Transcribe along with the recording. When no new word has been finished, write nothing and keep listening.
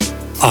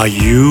Are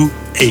you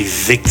a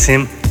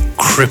victim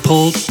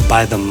crippled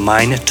by the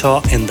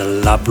Minotaur in the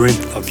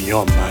labyrinth of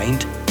your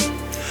mind?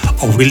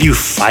 Or will you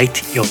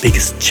fight your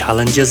biggest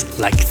challenges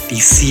like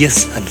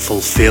Theseus and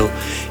fulfill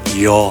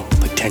your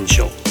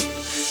potential?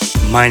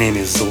 My name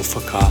is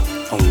Zulfikar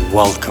and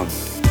welcome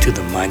to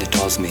the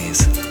Minotaur's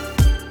Maze.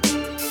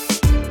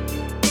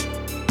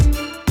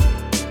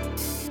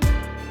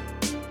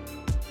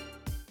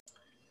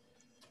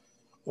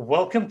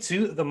 Welcome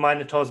to the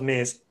Minotaur's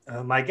Maze.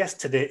 My guest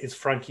today is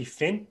Frankie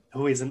Fihn,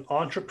 who is an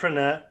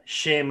entrepreneur,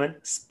 shaman,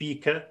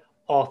 speaker,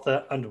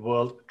 author, and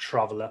world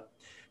traveler.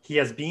 He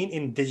has been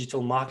in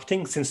digital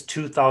marketing since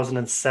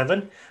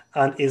 2007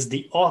 and is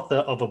the author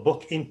of a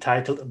book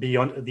entitled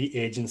Beyond the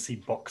Agency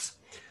Box.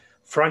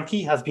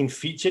 Frankie has been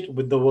featured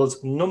with the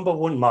world's number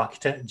one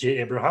marketer, Jay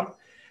Abraham.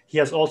 He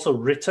has also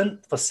written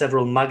for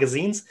several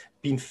magazines,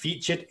 been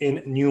featured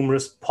in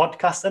numerous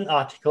podcasts and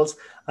articles,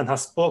 and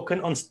has spoken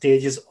on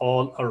stages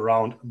all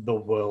around the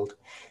world.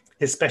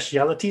 His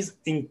specialities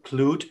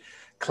include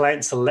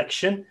client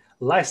selection,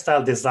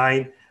 lifestyle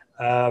design,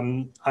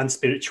 and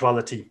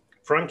spirituality.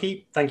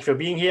 Frankie, thank you for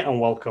being here and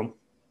welcome.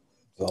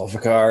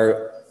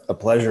 Zulfikar, a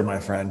pleasure, my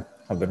friend.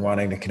 I've been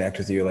wanting to connect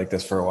with you like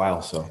this for a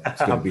while, so it's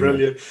good to be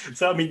Brilliant. here.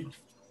 So,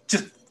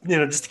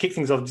 just to kick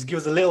things off, just give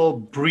us a little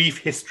brief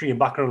history and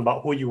background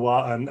about who you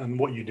are and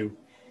what you do.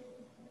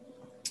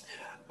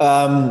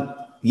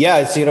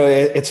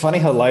 It's funny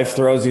how life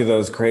throws you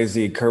those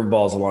crazy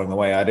curveballs along the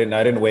way. I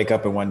didn't wake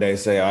up and one day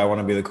say, I want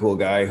to be the cool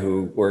guy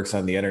who works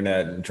on the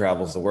internet and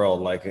travels the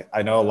world. Like,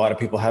 I know a lot of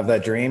people have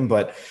that dream,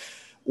 but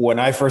when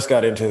I first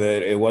got into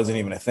it, it wasn't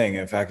even a thing.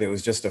 In fact, it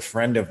was just a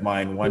friend of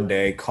mine one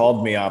day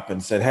called me up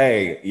and said,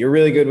 hey, you're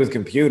really good with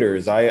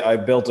computers. I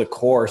built a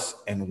course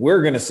and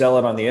we're going to sell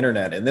it on the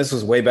internet. And this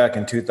was way back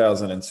in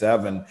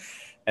 2007.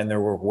 And there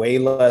were way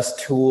less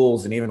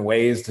tools and even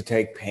ways to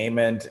take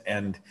payment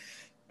and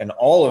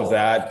all of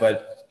that.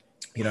 But,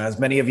 you know, as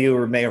many of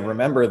you may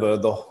remember,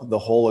 the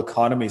whole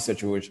economy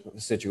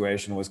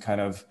situation was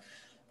kind of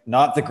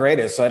not the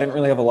greatest. So I didn't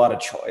really have a lot of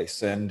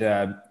choice. And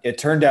it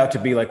turned out to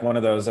be like one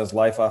of those, as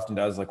life often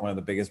does, like one of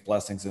the biggest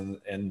blessings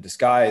in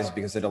disguise,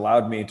 because it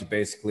allowed me to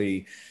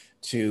basically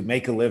to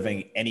make a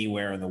living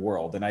anywhere in the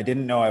world. And I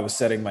didn't know I was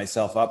setting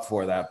myself up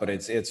for that, but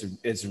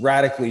it's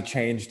radically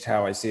changed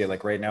how I see it.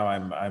 Like right now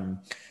I'm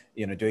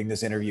doing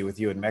this interview with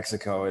you in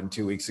Mexico, and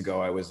 2 weeks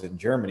ago I was in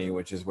Germany,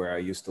 which is where I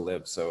used to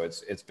live. So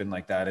it's been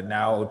like that. And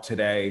now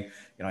today,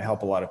 I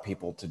help a lot of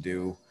people to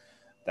do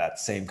that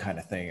same kind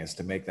of thing, is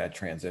to make that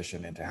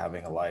transition into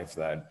having a life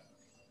that,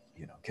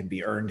 can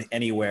be earned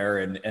anywhere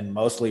and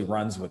mostly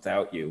runs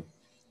without you.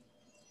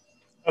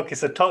 Okay,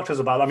 so talk to us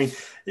about,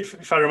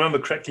 if I remember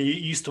correctly, you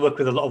used to work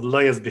with a lot of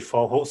lawyers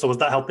before. So was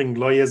that helping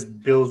lawyers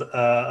build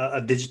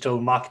a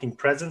digital marketing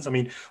presence?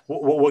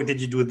 What work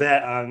did you do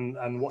there,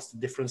 and what's the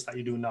difference that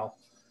you do now?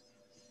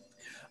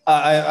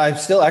 I'm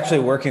still actually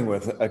working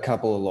with a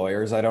couple of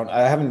lawyers. I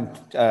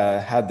haven't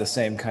had the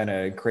same kind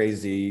of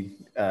crazy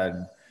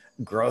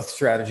growth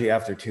strategy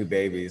after two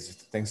babies.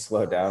 Things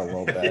slow down a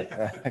little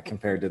bit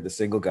compared to the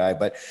single guy.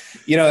 But,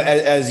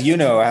 as you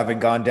know, having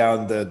gone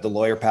down the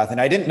lawyer path, and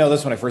I didn't know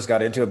this when I first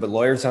got into it, but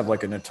lawyers have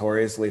like a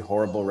notoriously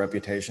horrible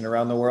reputation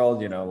around the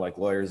world. Like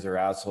lawyers are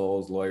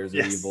assholes, lawyers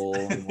are evil,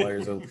 and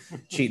lawyers will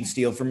cheat and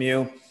steal from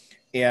you.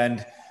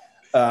 And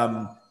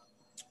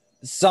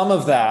some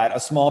of that, a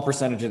small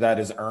percentage of that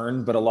is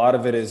earned, but a lot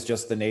of it is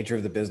just the nature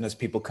of the business.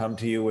 People come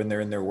to you when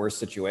they're in their worst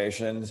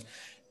situations.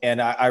 And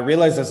I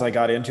realized as I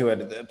got into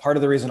it, part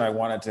of the reason I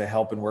wanted to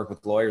help and work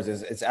with lawyers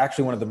is it's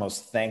actually one of the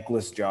most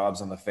thankless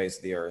jobs on the face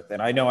of the earth.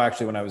 And I know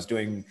actually when I was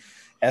doing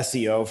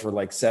SEO for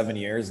like 7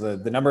 years, the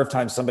number of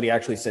times somebody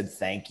actually said,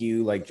 thank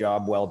you, like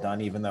job well done,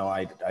 even though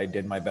I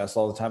did my best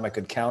all the time, I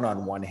could count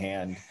on one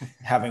hand.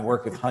 Having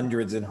worked with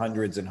hundreds and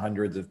hundreds and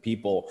hundreds of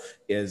people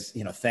is,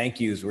 thank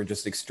yous were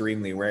just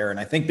extremely rare.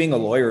 And I think being a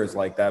lawyer is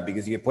like that,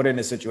 because you get put in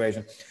a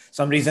situation,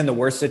 somebody's in the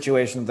worst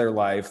situation of their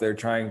life. They're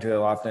trying to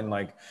often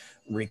like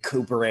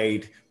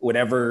recuperate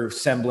whatever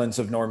semblance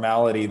of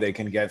normality they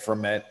can get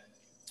from it.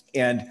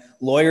 And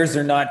lawyers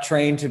are not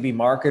trained to be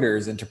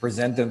marketers and to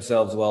present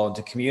themselves well and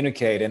to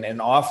communicate.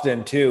 And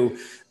often too,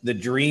 the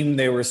dream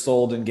they were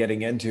sold in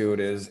getting into it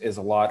is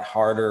a lot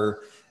harder.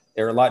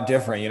 They're a lot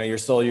different. You're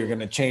sold you're going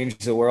to change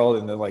the world,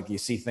 and then like you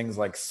see things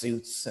like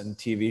Suits and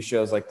TV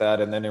shows like that,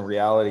 and then in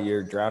reality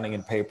you're drowning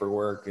in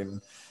paperwork and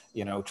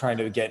trying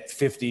to get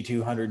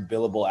 5,200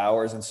 billable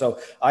hours. And so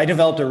I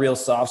developed a real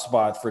soft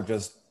spot for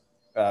just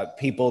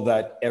people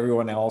that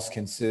everyone else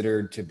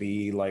considered to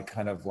be like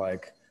kind of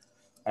like,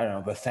 I don't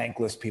know, the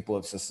thankless people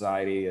of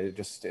society.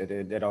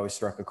 It always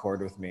struck a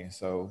chord with me.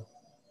 So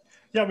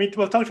yeah,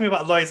 talk to me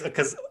about lawyers,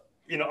 because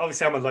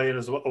obviously I'm a lawyer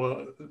as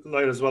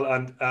well,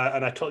 and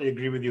I totally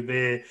agree with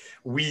you.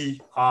 We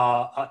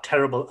are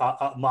terrible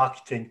at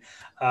marketing,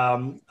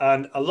 and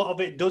a lot of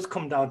it does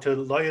come down to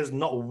lawyers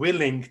not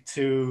willing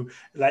to,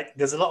 like,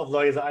 there's a lot of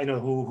lawyers that I know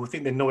who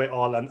think they know it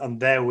all, and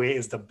their way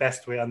is the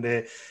best way, and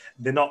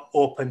they're not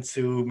open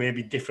to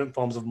maybe different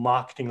forms of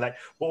marketing. Like,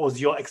 what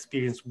was your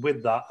experience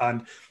with that?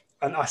 And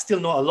and I still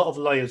know a lot of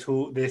lawyers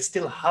who they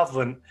still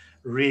haven't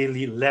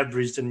really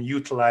leveraged and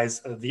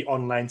utilized the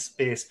online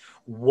space.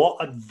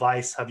 What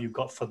advice have you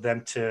got for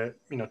them to,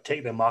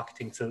 take their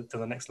marketing to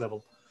the next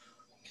level?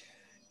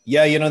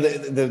 Yeah,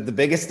 the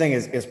biggest thing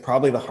is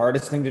probably the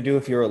hardest thing to do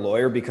if you're a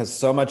lawyer, because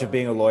so much of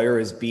being a lawyer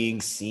is being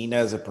seen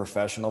as a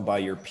professional by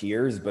your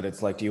peers. But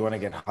it's like, do you want to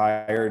get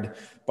hired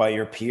by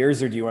your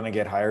peers, or do you want to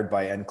get hired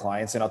by end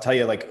clients? And I'll tell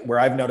you, like, where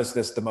I've noticed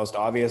this the most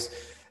obvious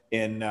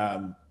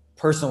in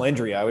personal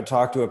injury. I would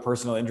talk to a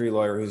personal injury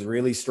lawyer who's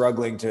really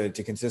struggling to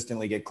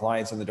consistently get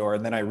clients in the door.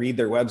 And then I read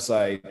their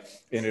website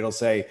and it'll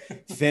say,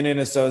 Fihn and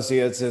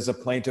Associates is a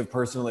plaintiff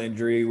personal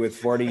injury with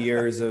 40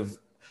 years of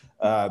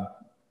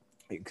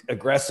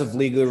aggressive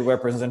legal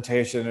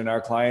representation, and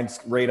our clients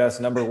rate us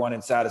 #1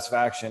 in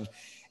satisfaction.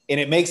 And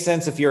it makes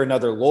sense if you're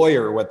another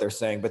lawyer what they're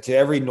saying, but to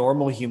every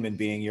normal human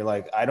being, you're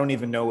like, I don't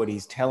even know what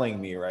he's telling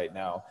me right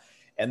now.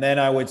 And then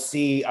I would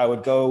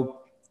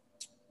go,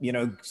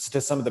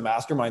 to some of the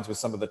masterminds with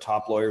some of the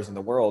top lawyers in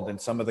the world,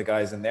 and some of the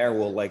guys in there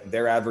will, like,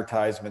 their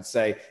advertisements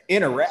say,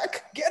 in a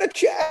wreck, get a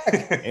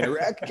check, in a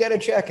wreck, get a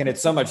check. And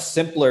it's so much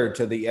simpler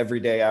to the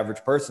everyday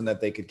average person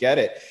that they could get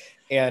it.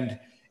 And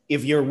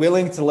if you're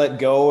willing to let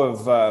go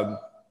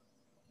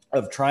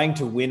of trying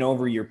to win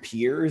over your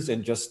peers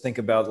and just think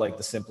about, like,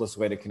 the simplest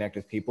way to connect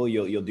with people,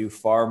 you'll do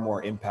far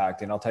more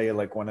impact. And I'll tell you,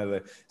 like, one of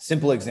the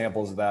simple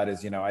examples of that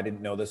is, I didn't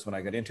know this when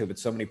I got into it, but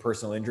so many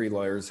personal injury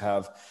lawyers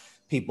have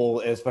people,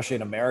 especially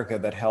in America,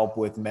 that help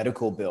with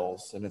medical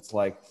bills. And it's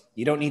like,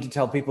 you don't need to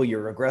tell people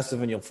you're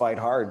aggressive and you'll fight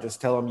hard.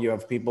 Just tell them you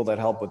have people that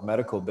help with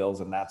medical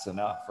bills, and that's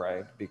enough,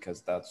 right?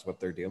 Because that's what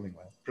they're dealing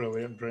with.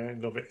 Brilliant.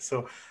 Love it.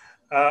 So,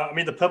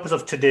 the purpose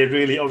of today,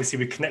 really, obviously,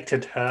 we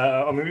connected.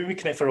 We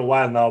connected for a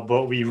while now,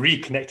 but we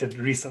reconnected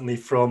recently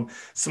from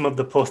some of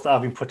the posts that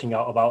I've been putting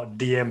out about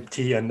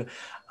DMT and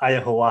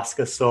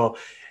ayahuasca. So,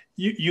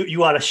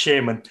 you are a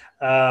shaman.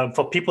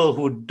 For people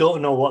who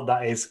don't know what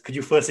that is, could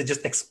you firstly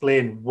just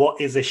explain what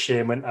is a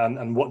shaman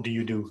and what do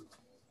you do?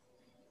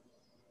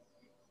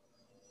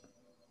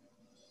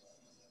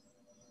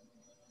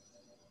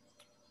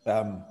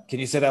 Can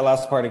you say that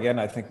last part again?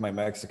 I think my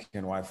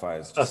Mexican Wi-Fi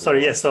is just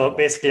sorry, yeah. So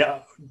basically,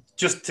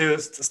 just to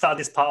start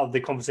this part of the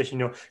conversation,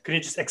 can you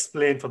just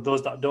explain for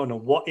those that don't know,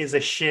 what is a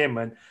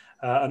shaman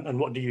and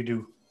what do you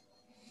do?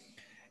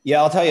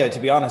 Yeah, I'll tell you, to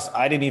be honest,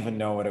 I didn't even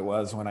know what it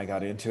was when I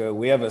got into it.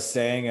 We have a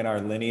saying in our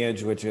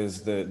lineage, which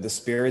is the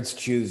spirits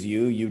choose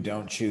you, you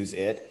don't choose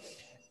it.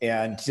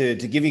 And to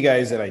give you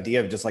guys an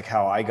idea of just like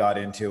how I got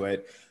into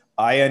it,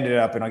 I ended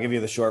up, and I'll give you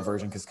the short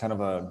version because it's kind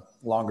of a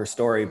longer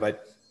story,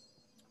 but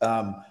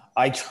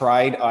I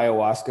tried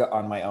ayahuasca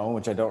on my own,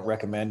 which I don't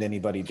recommend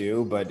anybody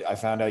do, but I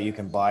found out you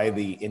can buy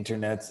the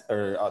internet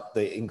or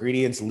the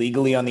ingredients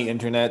legally on the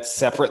internet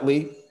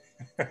separately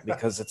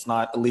because it's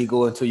not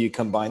illegal until you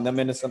combine them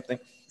into something.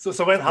 So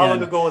how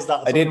long ago was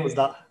that? When was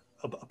that?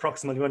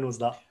 Approximately when was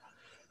that?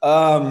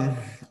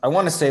 I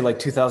want to say like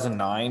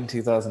 2009,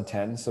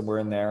 2010, somewhere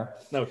in there.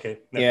 Okay.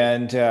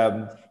 And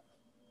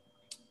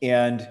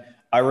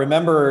I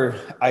remember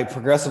I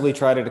progressively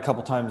tried it a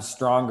couple times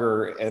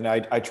stronger, and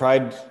I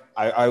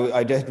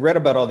had read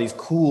about all these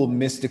cool,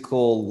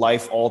 mystical,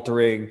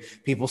 life-altering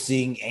people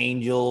seeing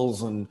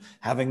angels and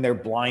having their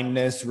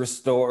blindness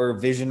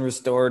restored, vision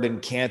restored,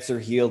 and cancer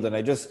healed. And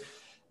I just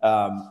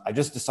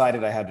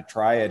decided I had to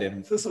try it.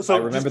 And so I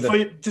remember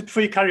just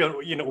before you carry on,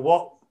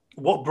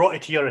 what brought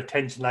it to your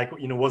attention? Like,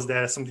 was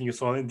there something you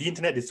saw on the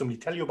internet? Did somebody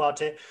tell you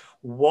about it?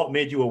 What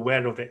made you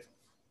aware of it?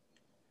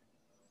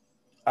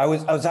 I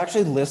was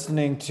actually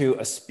listening to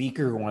a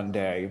speaker one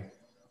day,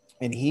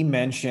 and he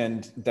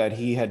mentioned that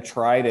he had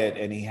tried it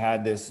and he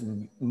had this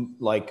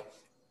like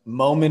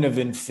moment of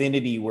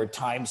infinity where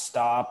time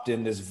stopped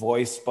and this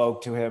voice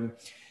spoke to him.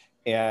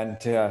 And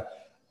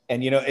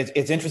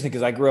it's interesting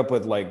because I grew up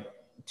with like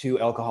two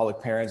alcoholic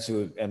parents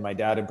and my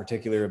dad in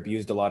particular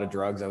abused a lot of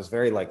drugs. I was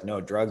very like, no,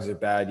 drugs are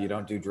bad. You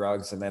don't do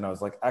drugs. And then I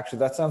was like, actually,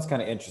 that sounds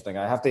kind of interesting.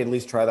 I have to at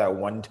least try that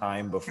one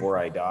time before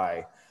I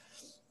die.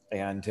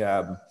 And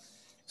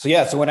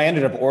so when I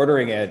ended up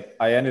ordering it,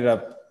 I ended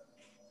up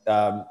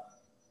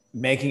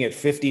making it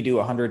 50 to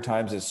 100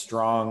 times as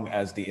strong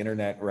as the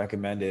internet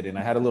recommended. And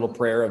I had a little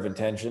prayer of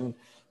intention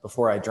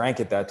before I drank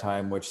it that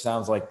time, which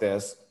sounds like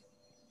this,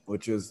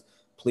 which is,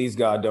 please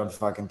God, don't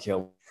fucking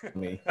kill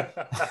me.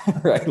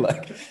 Right?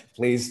 Like,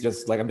 please,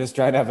 just like, I'm just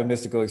trying to have a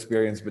mystical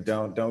experience, but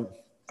don't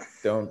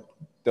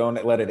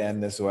let it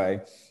end this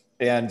way.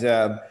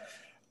 And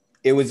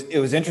it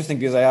was interesting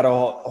because I had a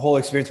whole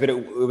experience, but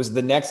it was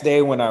the next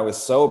day when I was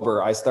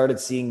sober, I started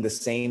seeing the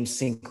same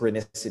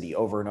synchronicity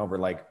over and over.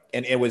 Like,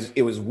 and it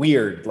was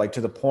weird, like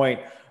to the point,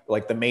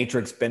 like the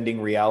Matrix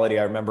bending reality.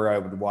 I remember I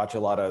would watch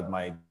a lot of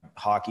my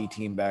hockey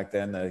team back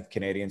then, the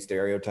Canadian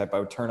Stereotype. I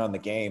would turn on the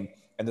game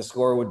and the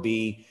score would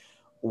be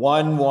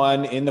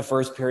 1-1 in the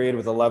first period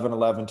with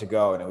 11-11 to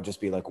go. And it would just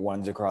be like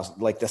ones across,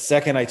 like the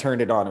second I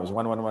turned it on, it was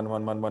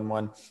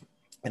 1-1-1-1-1-1-1.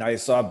 And I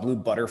saw blue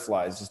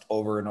butterflies just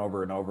over and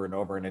over and over and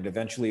over. And it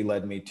eventually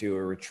led me to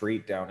a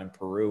retreat down in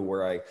Peru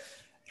where I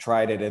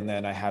tried it. And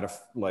then I had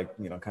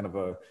kind of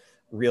a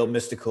real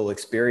mystical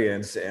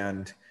experience.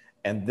 And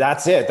And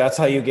that's it. That's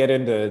how you get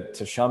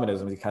into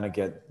shamanism. You kind of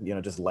get,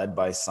 just led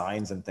by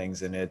signs and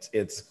things. And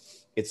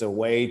it's a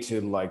way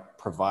to like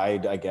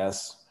provide, I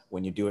guess,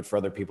 when you do it for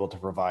other people, to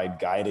provide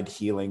guided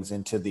healings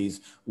into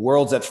these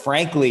worlds that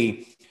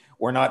frankly,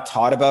 we're not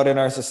taught about in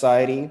our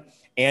society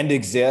and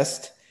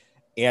exist.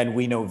 And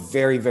we know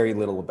very, very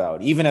little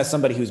about. Even as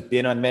somebody who's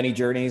been on many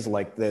journeys,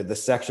 like the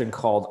section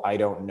called I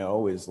don't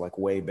know is like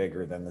way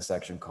bigger than the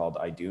section called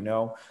I do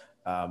know.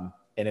 And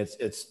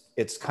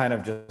it's kind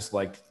of just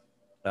like,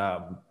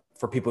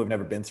 for people who've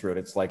never been through it,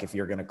 it's like if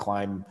you're going to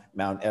climb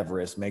Mount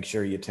Everest, make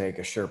sure you take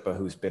a Sherpa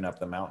who's been up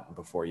the mountain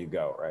before you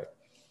go, right?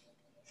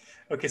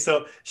 Okay,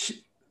 so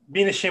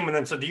being a shaman,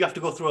 then, so do you have to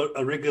go through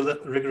a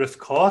rigorous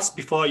course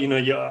before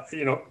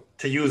to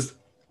use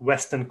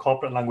Western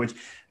corporate language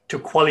to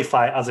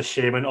qualify as a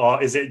shaman,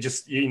 or is it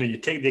just you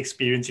take the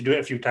experience, you do it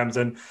a few times,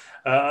 and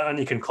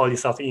you can call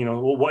yourself?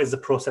 What is the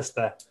process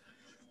there?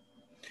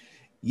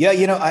 Yeah,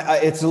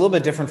 it's a little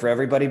bit different for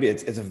everybody, but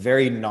it's a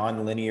very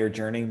non-linear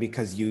journey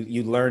because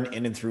you learn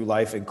in and through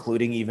life,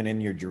 including even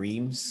in your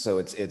dreams. So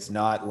it's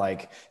not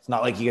like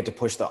you get to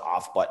push the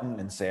off button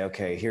and say,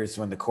 okay, here's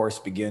when the course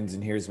begins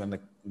and here's when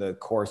the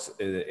course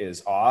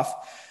is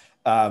off.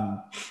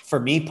 For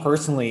me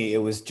personally, it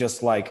was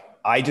just like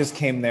I just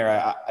came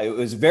there. It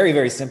was very,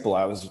 very simple.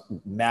 I was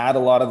mad a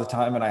lot of the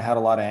time and I had a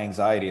lot of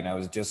anxiety and I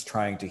was just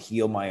trying to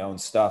heal my own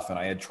stuff, and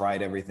I had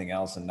tried everything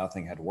else and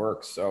nothing had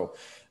worked. So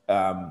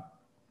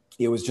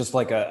it was just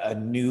like a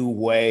new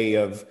way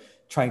of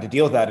trying to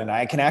deal with that. And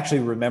I can actually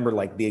remember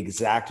like the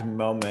exact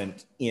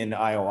moment in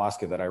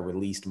ayahuasca that I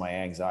released my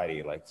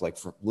anxiety,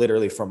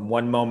 literally from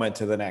one moment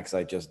to the next,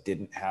 I just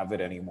didn't have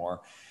it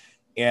anymore.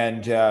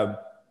 And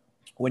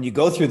when you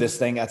go through this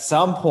thing, at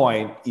some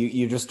point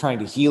you're just trying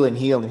to heal and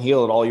heal and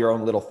heal at all your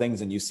own little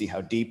things. And you see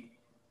how deep,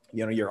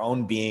 your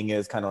own being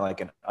is, kind of like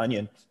an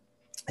onion.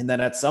 And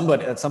then at some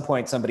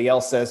point, somebody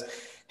else says,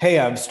 hey,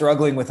 I'm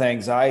struggling with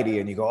anxiety.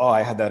 And you go, oh,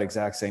 I had that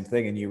exact same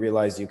thing. And you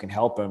realize you can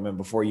help them. And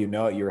before you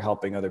know it, you're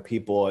helping other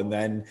people. And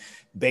then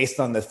based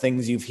on the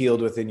things you've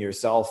healed within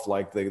yourself,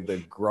 like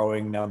the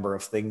growing number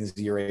of things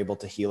you're able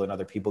to heal in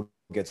other people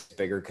gets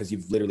bigger because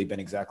you've literally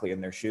been exactly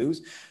in their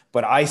shoes.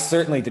 But I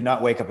certainly did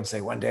not wake up and say,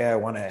 one day I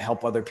want to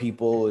help other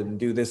people and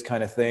do this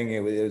kind of thing.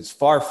 It was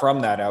far from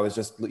that. I was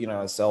just,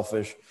 a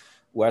selfish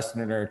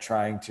Westerner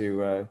trying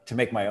to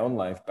make my own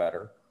life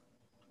better.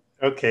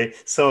 Okay,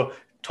 so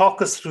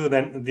talk us through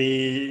then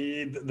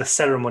the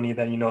ceremony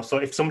then, so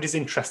if somebody's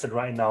interested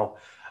right now,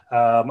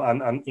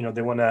 and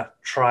they want to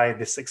try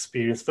this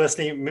experience,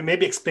 firstly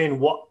maybe explain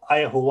what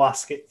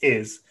ayahuasca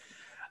is,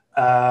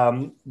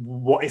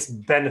 what its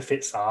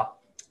benefits are,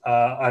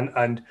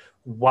 and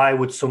why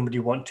would somebody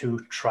want to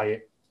try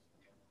it?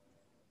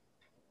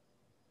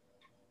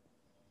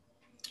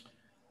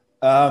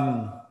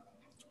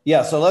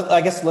 Yeah, so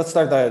I guess let's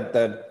start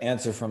that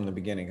answer from the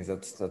beginning,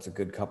 because that's a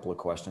good couple of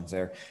questions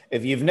there.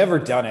 If you've never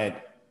done it,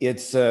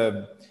 it's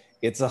a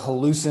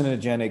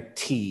hallucinogenic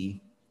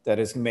tea that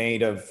is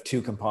made of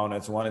two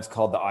components. One is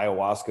called the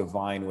ayahuasca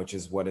vine, which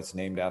is what it's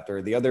named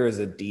after. The other is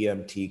a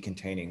DMT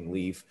containing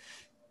leaf.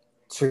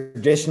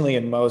 Traditionally,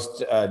 in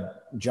most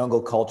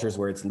jungle cultures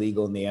where it's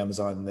legal in the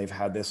Amazon, they've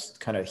had this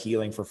kind of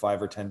healing for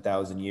 5,000 or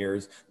 10,000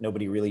 years.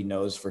 Nobody really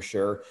knows for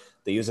sure.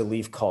 They use a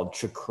leaf called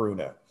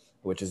chacruna,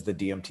 which is the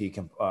DMT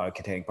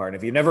containing part. And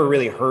if you've never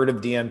really heard of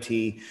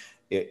DMT,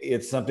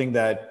 it's something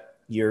that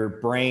your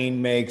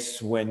brain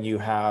makes when you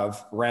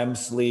have REM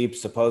sleep.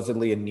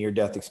 Supposedly in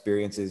near-death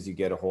experiences, you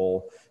get a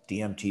whole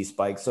DMT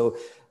spike. So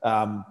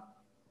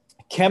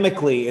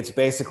chemically, it's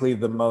basically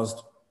the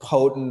most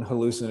potent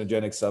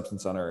hallucinogenic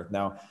substance on earth.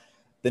 Now,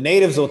 the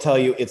natives will tell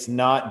you it's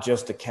not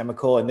just a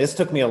chemical. And this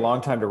took me a long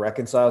time to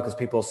reconcile, because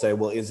people say,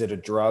 well, is it a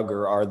drug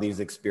or are these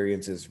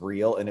experiences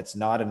real? And it's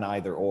not an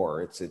either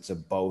or, it's a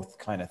both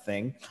kind of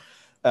thing.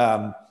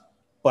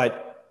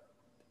 But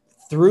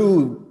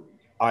through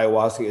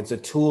ayahuasca, it's a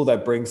tool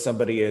that brings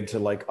somebody into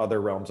like other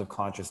realms of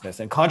consciousness.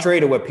 And contrary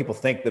to what people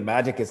think, the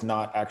magic is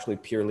not actually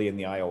purely in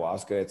the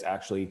ayahuasca. It's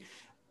actually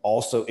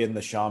also in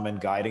the shaman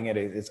guiding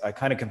it. I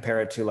kind of compare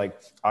it to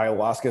like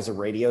ayahuasca as a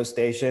radio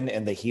station,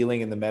 and the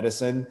healing and the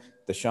medicine,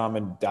 the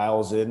shaman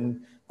dials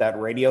in that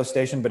radio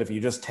station. But if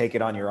you just take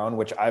it on your own,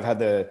 which I've had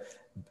the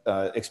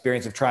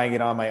experience of trying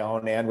it on my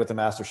own and with the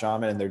master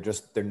shaman, and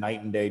they're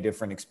night and day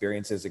different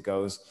experiences. It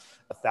goes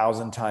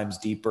 1,000 times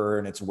deeper,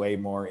 and it's way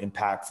more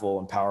impactful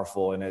and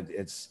powerful. And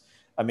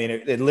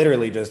it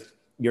literally just,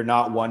 you're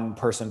not one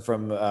person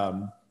from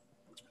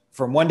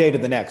one day to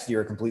the next,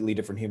 you're a completely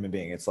different human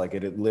being. It's like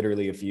it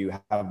literally, if you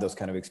have those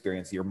kind of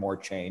experience, you're more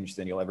changed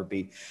than you'll ever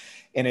be.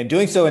 And in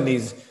doing so, in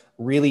these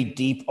really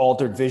deep,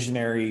 altered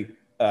visionary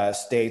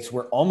states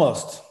where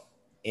almost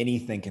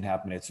anything can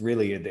happen, it's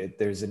really,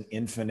 there's an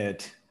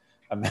infinite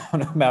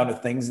amount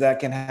of things that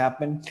can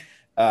happen.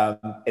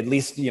 At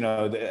least,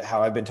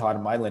 how I've been taught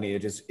in my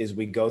lineage is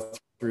we go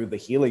through the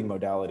healing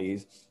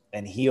modalities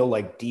and heal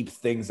like deep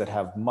things that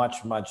have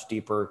much, much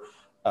deeper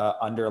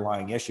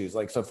underlying issues.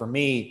 Like, so for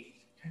me,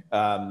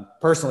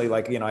 personally,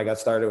 I got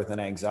started with an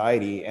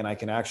anxiety, and I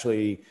can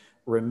actually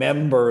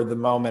remember the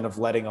moment of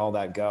letting all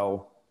that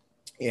go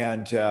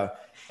And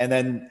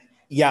then,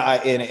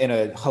 yeah, in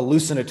a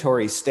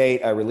hallucinatory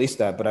state, I released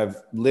that, but I've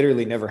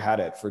literally never had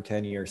it for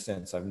 10 years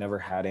since. I've never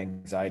had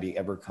anxiety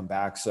ever come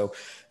back. So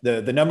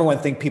the number one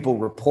thing people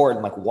report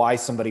and like why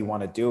somebody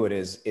want to do it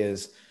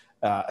is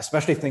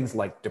especially things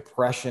like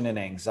depression and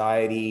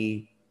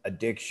anxiety,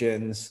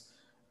 addictions,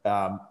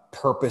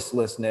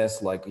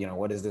 purposelessness, like, you know,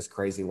 what is this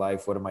crazy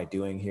life? What am I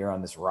doing here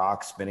on this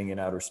rock spinning in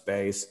outer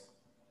space?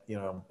 You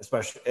know,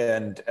 especially,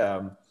 and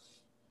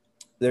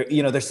there,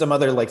 you know, there's some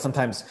other, like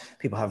sometimes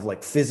people have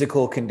like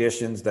physical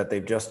conditions that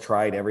they've just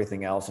tried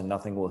everything else and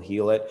nothing will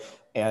heal it.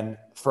 And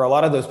for a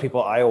lot of those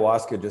people,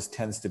 ayahuasca just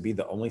tends to be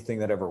the only thing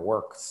that ever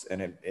works.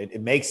 And it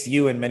makes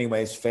you in many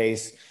ways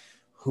face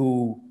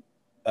who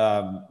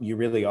you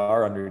really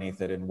are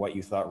underneath it and what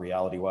you thought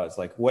reality was.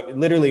 Like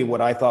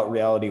what I thought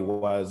reality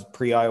was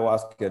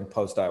pre-ayahuasca and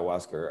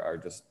post-ayahuasca are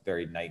just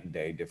very night and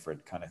day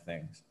different kind of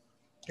things.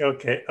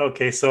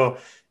 Okay. So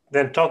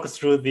then talk us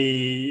through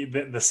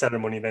the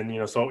ceremony then, you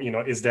know, so, you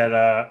know, is there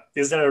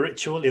a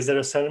ritual, is there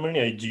a ceremony,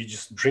 or do you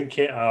just drink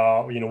it,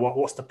 or, you know,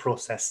 what's the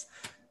process?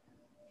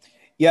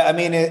 Yeah, I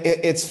mean,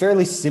 it's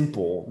fairly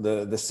simple,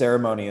 the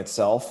ceremony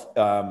itself.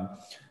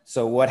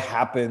 So what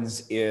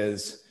happens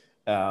is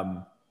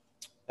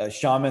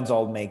shamans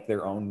all make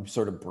their own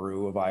sort of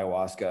brew of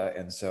ayahuasca.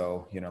 And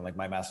so, you know, like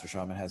my master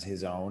shaman has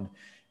his own.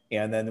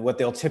 And then what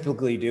they'll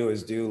typically do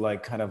is do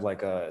like kind of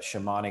like a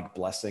shamanic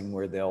blessing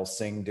where they'll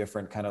sing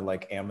different kind of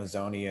like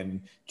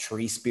Amazonian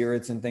tree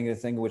spirits and things,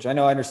 which I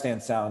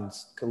understand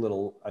sounds a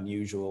little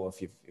unusual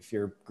if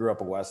you grew up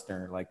a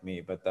Westerner like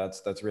me, but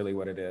that's really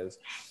what it is.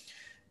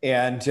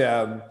 And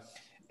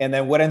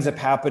then what ends up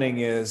happening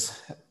is,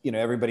 you know,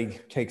 everybody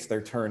takes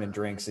their turn and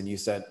drinks, and you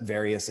set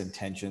various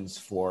intentions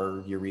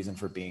for your reason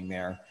for being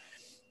there.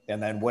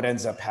 And then what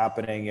ends up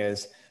happening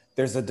is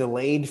there's a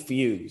delayed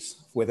fuse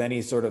with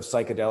any sort of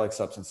psychedelic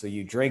substance. So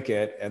you drink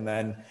it, and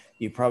then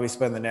you probably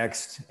spend the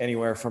next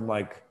anywhere from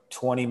like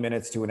 20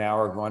 minutes to an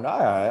hour going,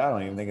 I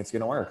don't even think it's going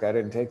to work. I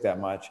didn't take that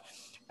much.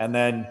 And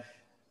then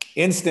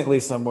instantly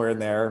somewhere in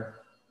there,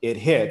 it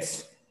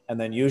hits. And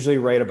then usually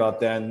right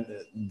about then,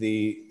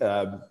 the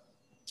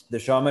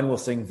shaman will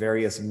sing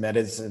various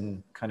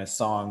medicine kind of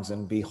songs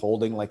and be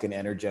holding like an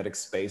energetic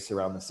space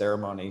around the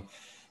ceremony.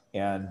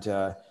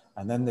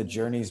 And then the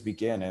journeys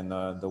begin, and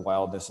the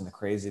wildness and the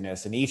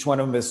craziness. And each one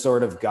of them is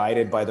sort of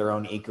guided by their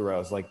own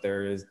icaros. Like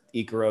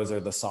icaros are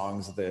the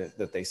songs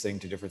that they sing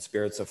to different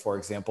spirits. So for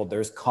example,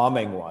 there's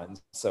calming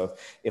ones. So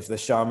if the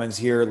shaman's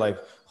here, like,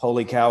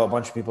 holy cow, a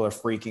bunch of people are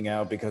freaking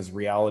out because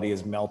reality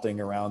is melting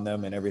around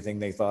them and everything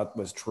they thought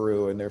was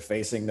true, and they're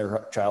facing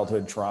their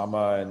childhood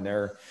trauma and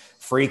they're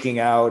freaking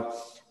out,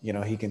 you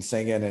know, he can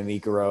sing in an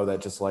icaro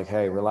that just like,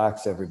 hey,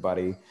 relax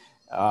everybody.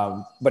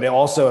 But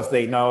also, if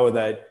they know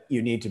that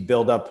you need to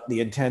build up the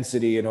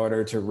intensity in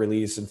order to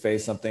release and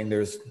face something,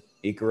 there's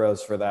icaros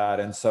for that.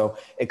 And so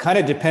it kind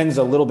of depends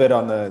a little bit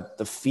on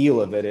the feel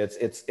of it.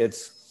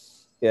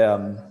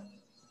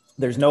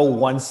 There's no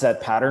one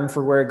set pattern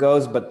for where it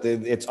goes, but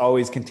it's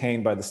always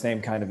contained by the same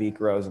kind of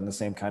icaros and the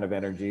same kind of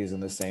energies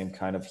and the same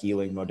kind of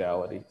healing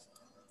modalities.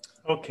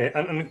 Okay,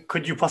 and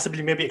could you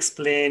possibly maybe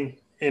explain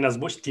in as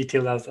much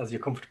detail as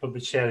you're comfortable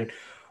with sharing,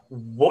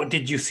 what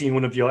did you see in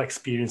one of your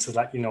experiences?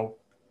 Like, you know,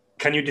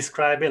 can you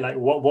describe it? Like,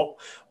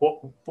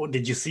 what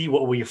did you see?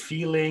 What were you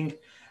feeling?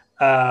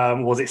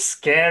 Was it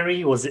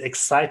scary? Was it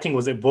exciting?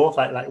 Was it both?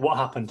 Like what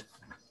happened?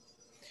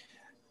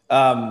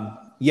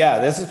 Yeah,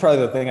 this is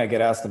probably the thing I get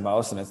asked the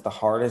most, and it's the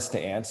hardest to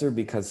answer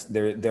because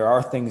there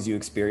are things you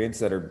experience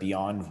that are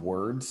beyond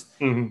words.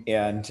 Mm-hmm.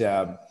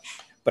 And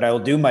but I will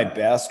do my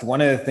best. One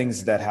of the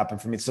things that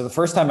happened for me, so the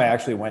first time I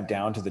actually went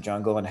down to the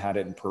jungle and had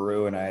it in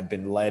Peru, and I had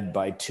been led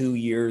by 2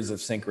 years of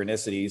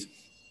synchronicities,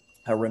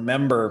 I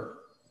remember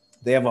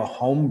they have a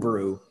home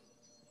brew,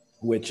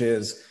 which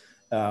is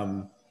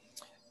 2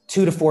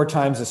 to 4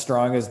 times as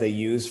strong as they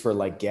use for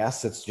like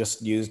guests. It's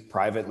just used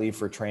privately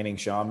for training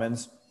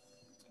shamans.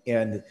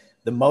 And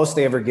the most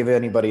they ever give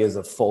anybody is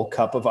a full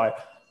cup of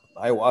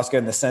ayahuasca.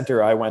 And the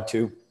center I went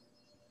to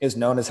is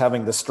known as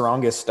having the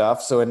strongest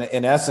stuff. So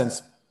in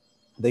essence,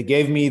 they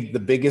gave me the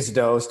biggest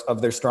dose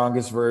of their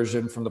strongest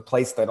version from the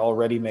place that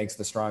already makes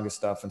the strongest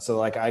stuff. And so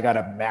like I got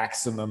a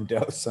maximum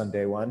dose on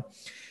day one.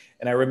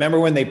 And I remember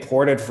when they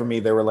poured it for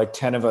me, there were like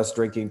 10 of us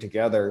drinking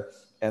together,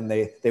 and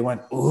they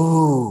went,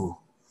 ooh.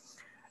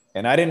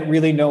 And I didn't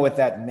really know what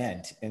that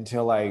meant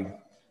until I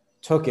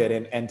took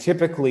it. And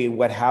typically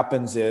what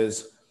happens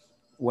is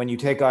when you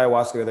take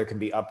ayahuasca, there can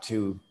be up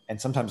to, and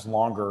sometimes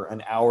longer,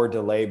 an hour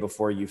delay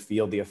before you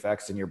feel the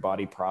effects and your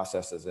body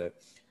processes it.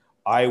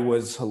 I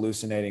was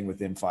hallucinating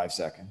within 5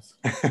 seconds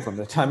from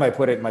the time I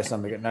put it in my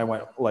stomach. And I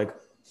went like,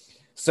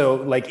 so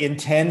like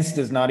intense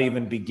does not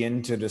even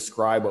begin to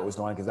describe what was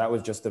going on, because that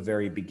was just the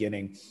very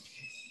beginning.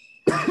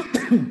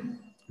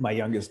 My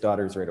youngest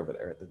daughter's right over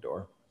there at the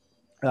door.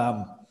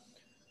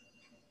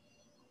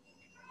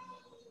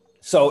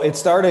 So it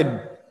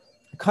started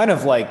kind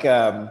of like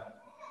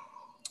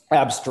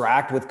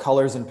abstract with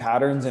colors and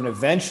patterns. And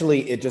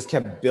eventually it just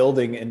kept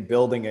building and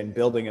building and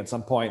building. At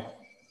some point,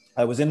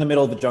 I was in the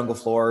middle of the jungle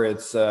floor.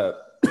 It's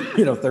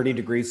 30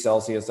 degrees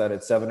Celsius. I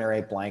had 7 or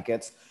 8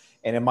 blankets.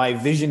 And in my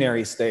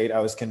visionary state, I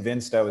was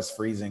convinced I was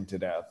freezing to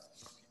death.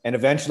 And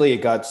eventually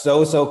it got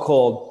so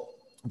cold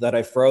that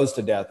I froze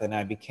to death. And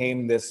I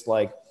became this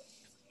like,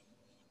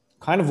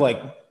 kind of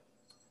like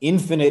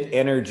infinite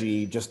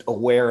energy, just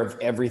aware of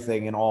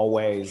everything in all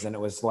ways. And it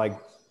was like,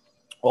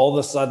 all of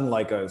a sudden,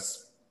 like a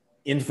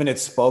infinite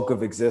spoke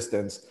of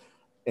existence.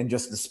 And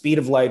just the speed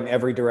of light in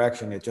every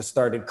direction, it just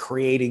started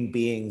creating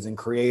beings and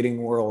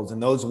creating worlds.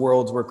 And those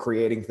worlds were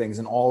creating things.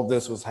 And all of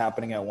this was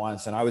happening at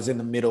once. And I was in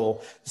the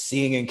middle,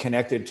 seeing and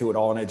connected to it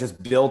all. And it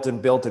just built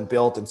and built and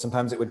built. And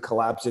sometimes it would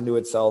collapse into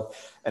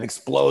itself and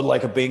explode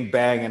like a big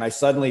bang. And I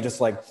suddenly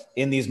just like,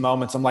 in these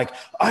moments, I'm like,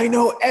 I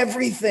know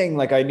everything.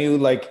 Like I knew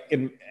like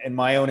in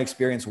my own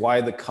experience, why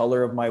the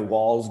color of my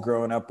walls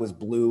growing up was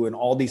blue and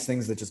all these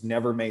things that just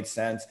never made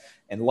sense.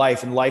 And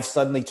life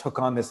suddenly took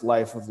on this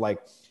life of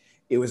like,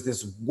 it was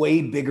this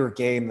way bigger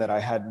game that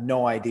I had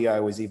no idea I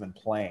was even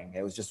playing.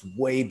 It was just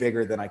way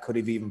bigger than I could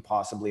have even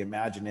possibly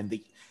imagined.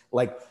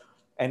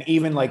 And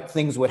even like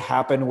things would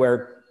happen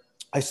where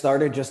I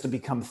started just to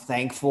become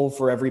thankful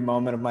for every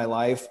moment of my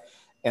life.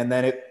 And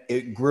then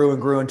it grew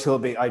and grew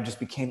until I just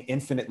became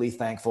infinitely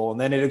thankful. And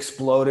then it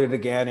exploded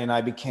again. And I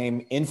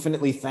became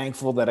infinitely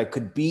thankful that I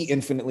could be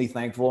infinitely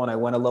thankful. And I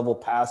went a level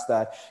past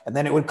that. And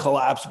then it would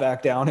collapse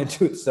back down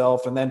into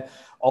itself. And then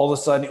all of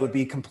a sudden it would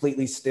be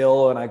completely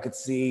still. And I could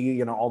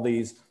see, all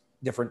these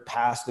different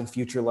past and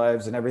future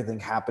lives and everything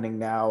happening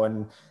now.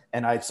 And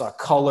I saw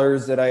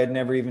colors that I had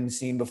never even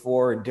seen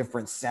before and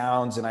different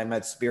sounds. And I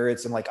met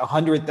spirits, and like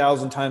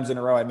 100,000 times in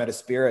a row, I met a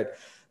spirit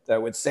that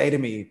would say to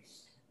me,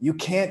 you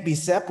can't be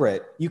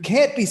separate. You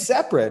can't be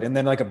separate. And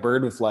then like a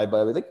bird would fly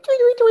by, like,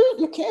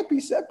 you can't be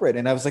separate.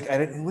 And I was like,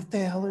 what the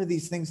hell are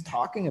these things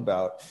talking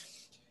about?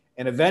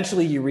 And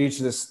eventually you reach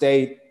this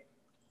state.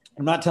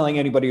 I'm not telling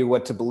anybody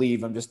what to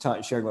believe. I'm just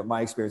sharing about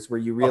my experience,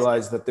 where you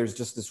realize that there's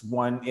just this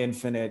one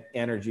infinite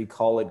energy,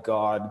 call it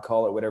God,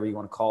 call it whatever you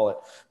want to call it,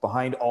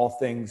 behind all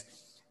things.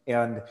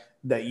 And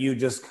that you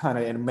just kind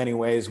of in many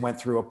ways went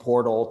through a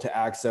portal to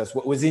access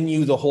what was in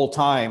you the whole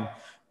time.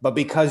 But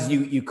because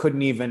you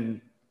couldn't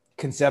even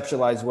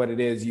conceptualize what it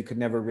is, you could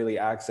never really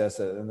access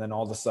it. And then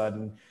all of a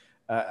sudden,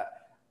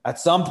 at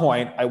some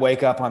point, I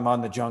wake up, I'm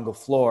on the jungle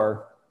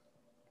floor,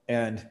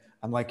 and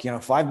I'm like,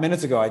 5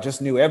 minutes ago, I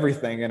just knew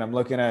everything. And I'm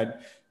looking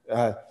at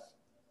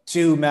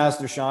 2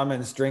 master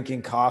shamans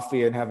drinking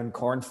coffee and having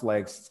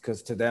cornflakes,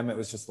 because to them, it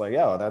was just like,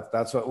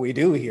 that's what we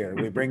do here.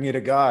 We bring you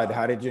to God.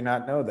 How did you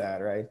not know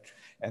that, right?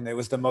 And it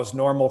was the most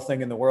normal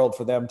thing in the world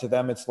for them. To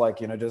them, it's like,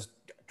 just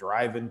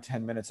driving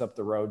 10 minutes up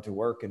the road to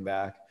work and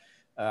back.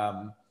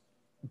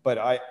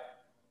 But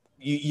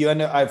you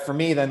end up, for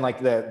me, then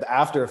like the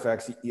after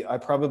effects, I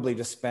probably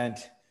just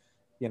spent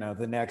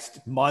the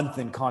next month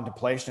in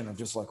contemplation of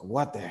just like,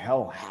 what the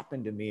hell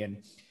happened to me?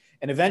 And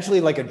eventually,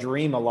 like a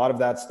dream, a lot of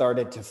that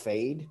started to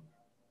fade.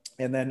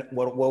 And then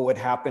what would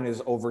happen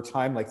is over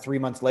time, like 3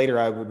 months later,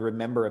 I would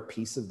remember a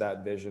piece of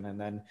that vision. And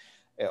then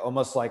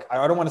almost like,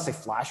 I don't want to say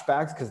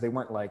flashbacks, because they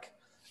weren't like,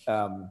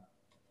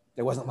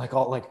 it wasn't like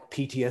all like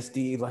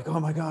PTSD, like, oh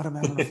my God, I'm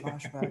having a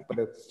flashback.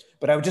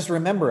 But I would just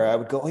remember, I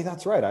would go, oh,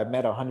 that's right. I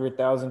met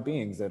 100,000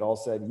 beings that all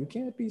said, you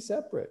can't be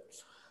separate.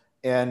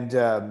 And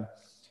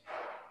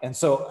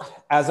so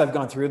as I've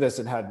gone through this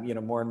and had,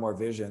 more and more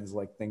visions,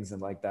 like things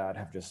and like that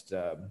have just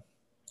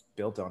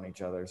built on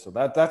each other. So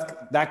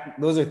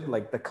those are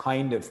like the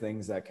kind of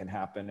things that can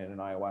happen in an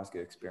ayahuasca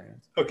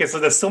experience. Okay, so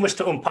there's so much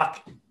to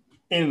unpack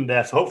in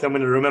there. So hopefully I'm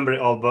going to remember it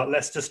all, but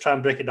let's just try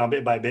and break it down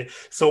bit by bit.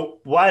 So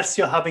whilst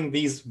you're having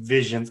these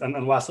visions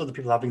and whilst other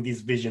people are having these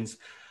visions,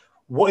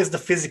 what is the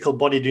physical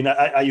body doing?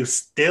 Are you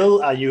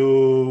still? Are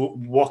you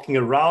walking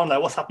around?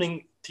 Like, what's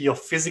happening to your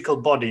physical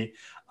body?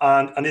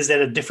 And is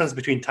there a difference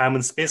between time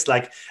and space?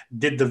 Like,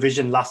 did the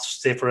vision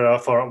last, say,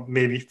 for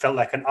maybe felt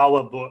like an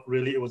hour, but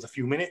really it was a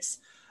few minutes?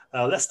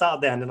 Let's start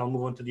there, and then I'll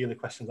move on to the other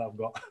questions I've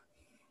got.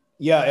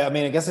 Yeah, I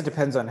mean, I guess it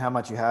depends on how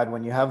much you had.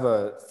 When you have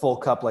a full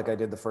cup like I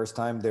did the first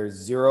time, there's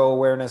zero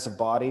awareness of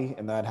body,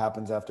 and that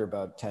happens after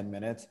about 10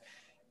 minutes.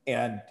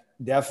 And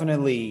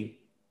definitely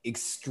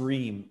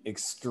extreme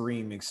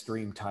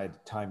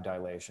time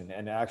dilation.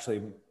 And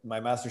actually, my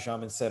master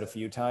shaman said a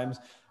few times,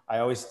 I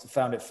always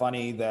found it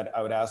funny that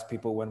I would ask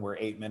people when we're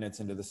 8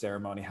 minutes into the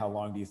ceremony, how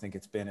long do you think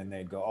it's been? And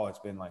they'd go, oh, it's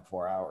been like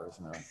 4 hours.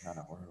 And I'm like,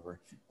 no,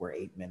 we're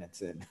 8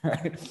 minutes in,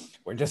 right?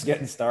 We're just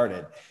getting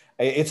started.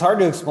 It's hard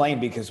to explain,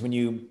 because when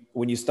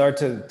you start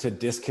to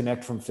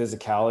disconnect from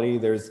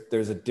physicality,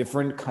 there's a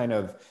different kind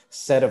of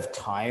set of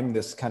time,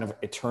 this kind of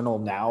eternal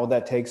now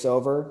that takes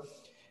over.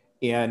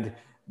 And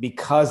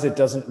because it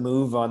doesn't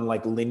move on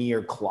like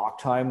linear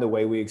clock time, the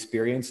way we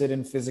experience it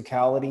in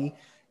physicality,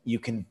 you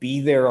can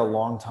be there a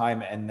long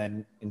time, and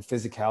then in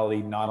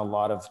physicality, not a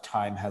lot of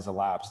time has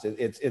elapsed.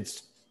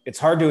 It's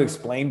hard to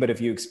explain, but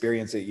if you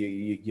experience it,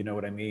 you know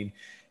what I mean.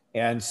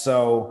 And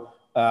so,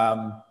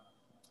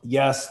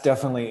 yes,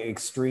 definitely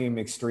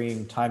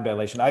extreme time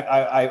dilation.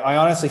 I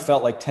honestly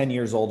felt like 10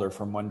 years older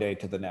from one day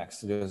to the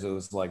next. It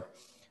was like,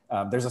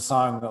 there's a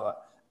song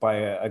by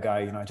a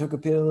guy, I took a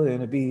pill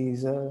in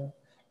Ibiza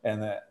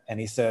And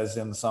he says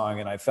in the song,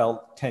 and I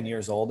felt 10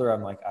 years older.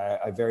 I'm like,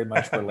 I very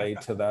much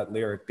relate to that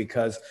lyric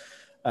because,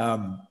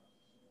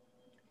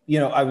 you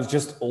know, I was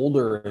just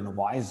older and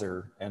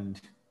wiser and,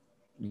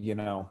 you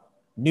know,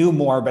 knew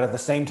more, but at the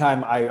same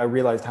time, I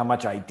realized how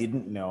much I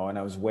didn't know. And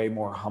I was way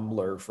more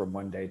humbler from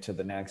one day to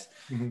the next.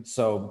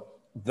 So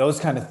those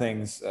kind of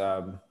things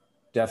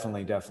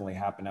definitely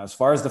happen. Now, as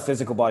far as the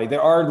physical body,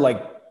 there are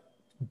like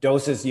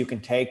doses you can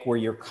take where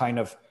you're kind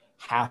of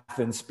half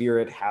in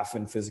spirit, half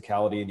in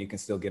physicality, and you can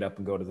still get up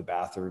and go to the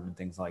bathroom and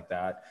things like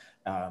that.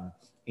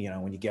 You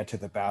know, when you get to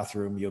the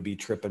bathroom, you'll be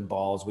tripping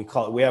balls. We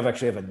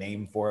actually have a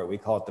name for it. We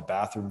call it the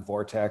bathroom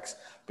vortex,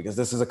 because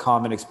this is a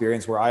common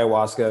experience where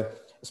ayahuasca,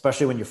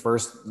 especially when you're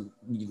first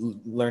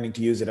learning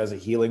to use it as a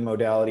healing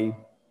modality,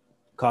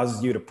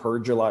 causes you to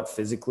purge a lot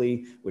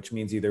physically, which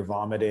means either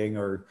vomiting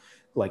or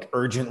like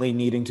urgently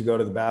needing to go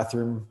to the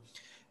bathroom.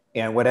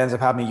 And what ends up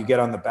happening, you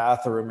get on the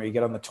bathroom or you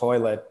get on the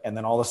toilet, and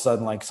then all of a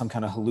sudden, like some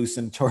kind of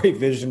hallucinatory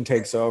vision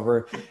takes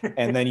over,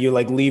 and then you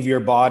like leave your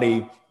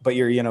body, but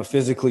you're, you know,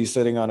 physically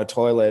sitting on a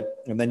toilet.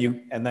 And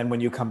then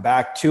when you come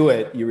back to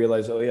it, you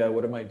realize, oh yeah,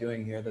 what am I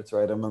doing here? That's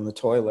right, I'm on the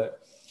toilet.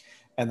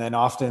 And then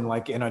often,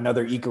 like in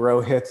another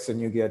Icaro hits, and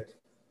you get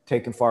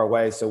taken far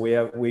away. So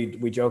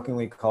we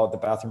jokingly call it the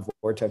bathroom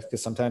vortex,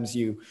 because sometimes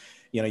you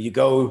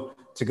go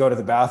to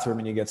the bathroom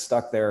and you get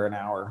stuck there an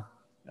hour.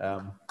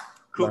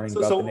 Cool.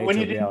 So when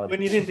you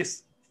did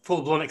this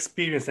full-blown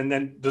experience, and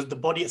then does the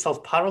body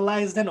itself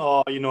paralyze then,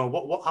 or you know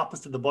what happens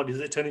to the body?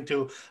 Does it turn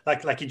into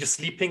like you're just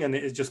sleeping and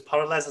it just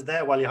paralyzes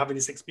there while you're having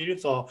this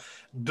experience, or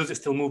does it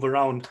still move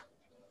around?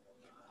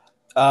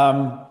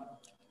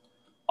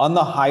 On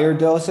the higher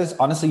doses,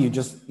 honestly, you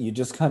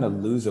just kind of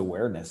lose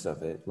awareness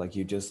of it. Like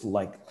you just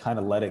like kind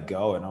of let it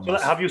go. And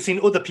almost... So have you seen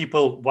other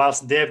people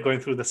whilst they're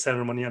going through the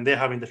ceremony and they're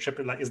having the trip?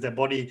 Like, is their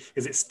body,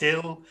 is it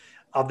still?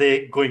 Are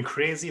they going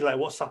crazy? Like,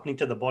 what's happening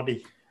to the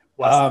body?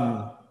 You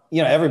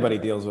know, everybody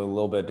deals with it a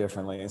little bit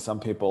differently. And some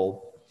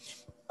people,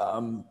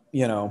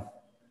 you know,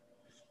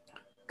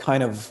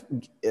 kind of,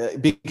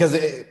 because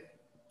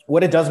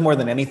what it does more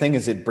than anything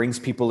is it brings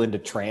people into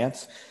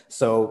trance.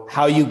 So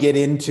how you get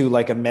into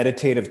like a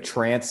meditative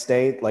trance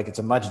state, like it's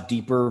a much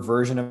deeper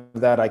version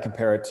of that. I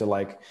compare it to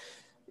like,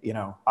 you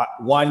know,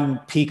 one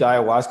peak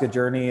ayahuasca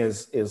journey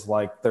is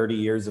like 30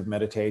 years of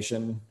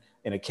meditation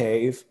in a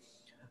cave.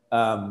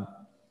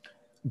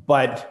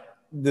 But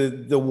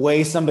the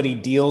way somebody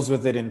deals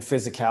with it in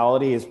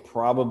physicality is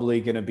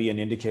probably going to be an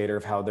indicator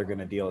of how they're going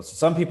to deal with it. So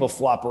some people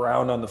flop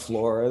around on the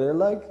floor. They're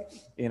like,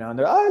 you know, and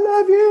they're, I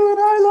love you and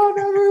I love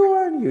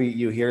everyone.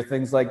 You hear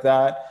things like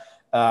that.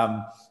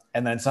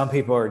 And then some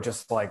people are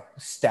just like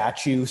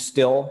statue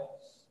still.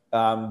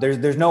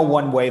 There's no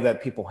one way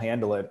that people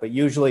handle it, but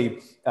usually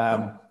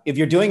if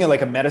you're doing it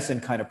like a medicine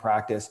kind of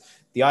practice,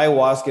 the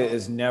ayahuasca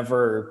is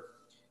never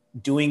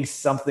doing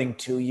something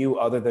to you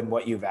other than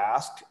what you've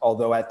asked,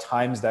 although at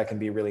times that can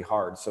be really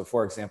hard. So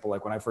for example,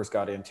 like when I first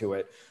got into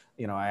it,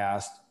 you know, I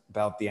asked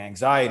about the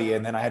anxiety,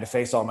 and then I had to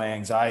face all my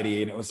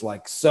anxiety, and it was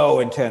like so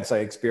intense. I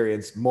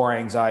experienced more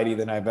anxiety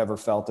than I've ever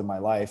felt in my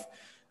life.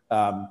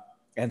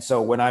 And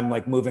so when I'm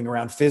like moving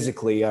around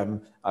physically,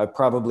 I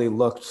probably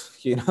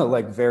looked, you know,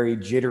 like very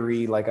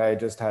jittery, like I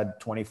just had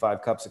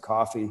 25 cups of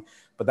coffee,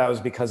 but that was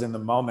because in the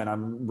moment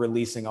I'm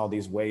releasing all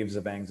these waves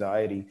of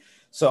anxiety.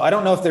 So I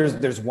don't know if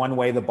there's one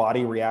way the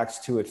body reacts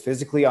to it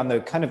physically. On the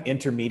kind of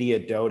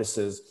intermediate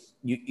doses,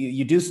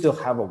 you do still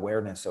have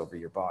awareness over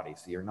your body.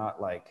 So you're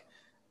not like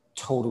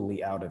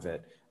totally out of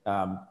it.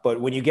 But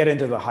when you get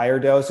into the higher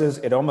doses,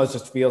 it almost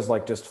just feels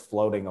like just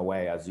floating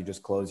away. As you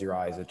just close your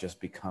eyes, it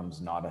just becomes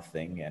not a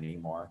thing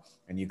anymore.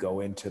 And you go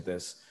into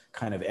this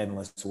kind of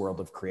endless world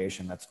of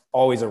creation that's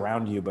always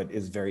around you, but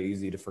is very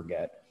easy to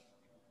forget.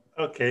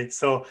 Okay,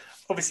 so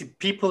obviously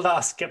people that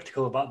are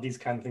skeptical about these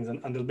kind of things,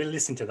 and they'll be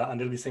listening to that and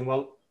they'll be saying,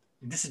 well,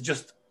 this is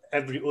just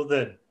every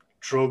other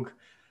drug,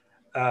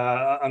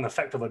 an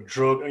effect of a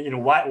drug. You know,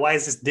 why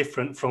is this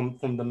different from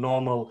the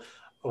normal,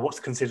 or what's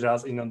considered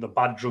as, you know, the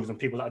bad drugs, and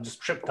people that are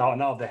just tripped out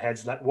and out of their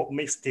heads? Like, what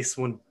makes this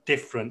one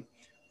different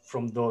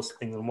from those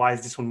things, and why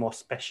is this one more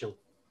special?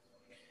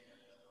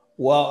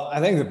 Well, I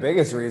think the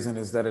biggest reason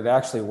is that it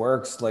actually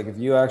works. Like if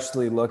you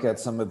actually look at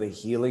some of the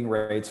healing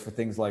rates for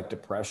things like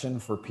depression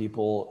for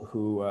people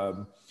who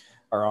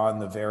are on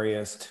the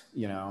various,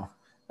 you know,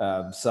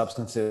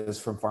 substances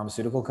from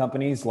pharmaceutical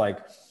companies, like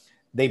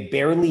they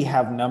barely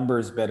have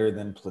numbers better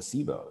than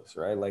placebos,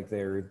 right? Like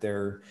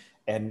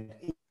and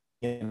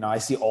you know, I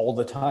see all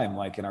the time,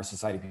 like in our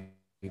society,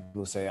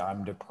 people say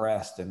I'm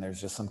depressed, and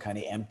there's just some kind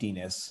of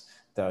emptiness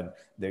that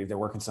they're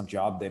working some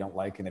job they don't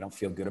like, and they don't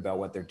feel good about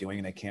what they're doing,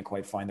 and they can't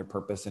quite find their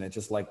purpose, and it's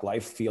just like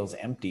life feels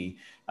empty.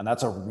 And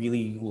that's a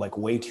really like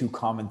way too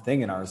common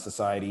thing in our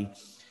society.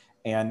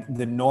 And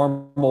the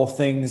normal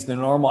things, the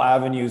normal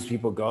avenues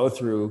people go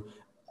through,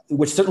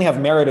 which certainly have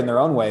merit in their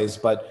own ways,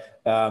 but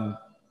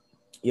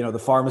you know, the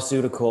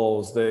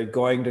pharmaceuticals, the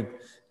going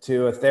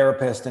to a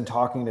therapist and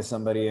talking to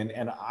somebody,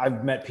 and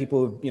I've met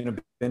people who've, you know,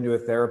 been to a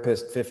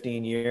therapist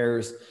 15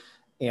 years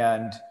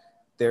and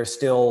they're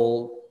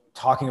still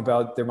talking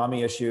about their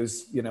mommy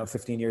issues,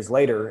 15 years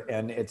later.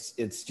 And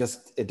it's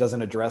just, it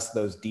doesn't address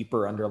those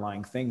deeper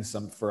underlying things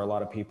for a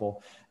lot of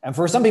people. And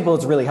for some people,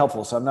 it's really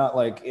helpful. So I'm not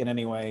like in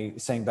any way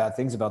saying bad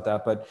things about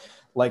that, but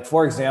like,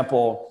 for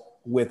example,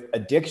 with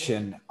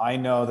addiction, I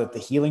know that the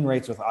healing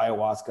rates with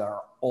ayahuasca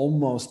are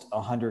almost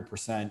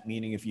 100%,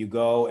 meaning if you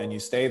go and you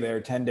stay there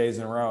 10 days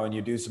in a row and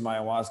you do some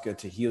ayahuasca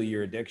to heal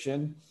your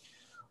addiction,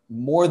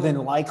 more than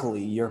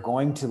likely you're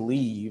going to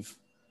leave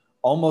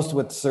almost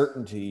with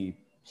certainty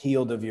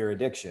healed of your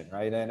addiction,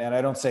 right? And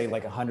I don't say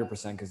like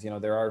 100% because,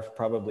 there are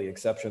probably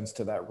exceptions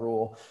to that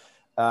rule.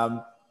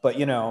 But,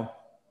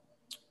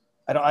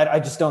 I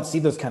just don't see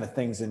those kind of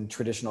things in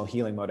traditional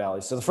healing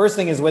modalities. So the first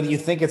thing is whether you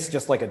think it's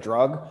just like a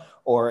drug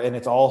and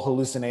it's all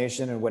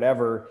hallucination and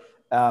whatever,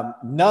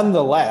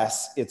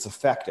 nonetheless, it's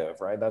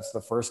effective, right? That's the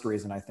first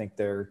reason I think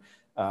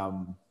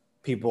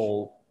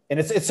people, and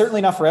it's certainly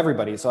not for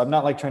everybody. So I'm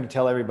not like trying to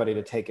tell everybody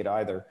to take it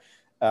either.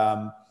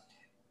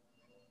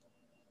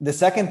 The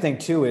second thing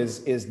too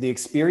is the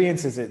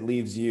experiences it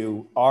leaves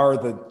you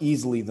are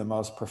easily the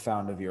most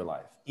profound of your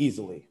life,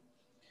 easily.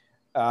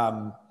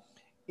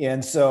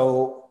 And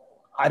so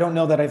I don't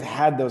know that I've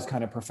had those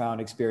kind of profound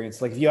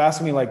experiences. Like if you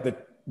ask me like the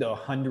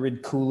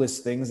 100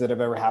 coolest things that have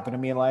ever happened to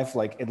me in life,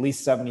 like at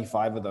least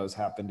 75 of those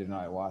happened in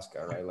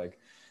ayahuasca, right? Like,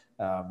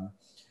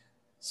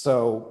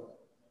 so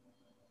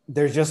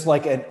there's just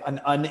like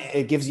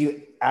it gives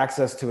you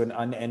access to an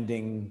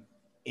unending,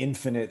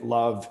 infinite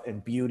love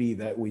and beauty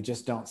that we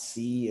just don't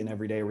see in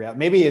everyday reality.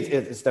 Maybe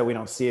it's that we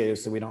don't see it,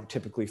 so we don't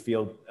typically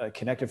feel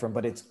connected from,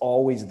 but it's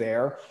always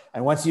there.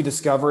 And once you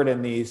discover it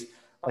in these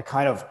like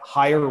kind of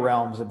higher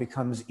realms, it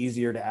becomes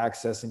easier to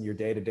access in your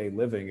day-to-day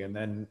living. And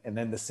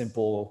then the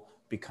simple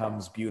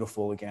becomes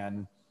beautiful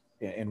again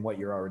in what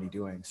you're already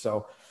doing.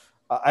 So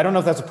I don't know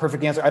if that's a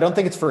perfect answer. I don't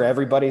think it's for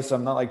everybody. So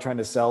I'm not like trying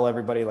to sell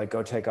everybody like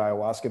go take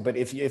ayahuasca, but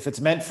if it's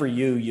meant for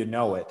you, you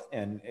know it.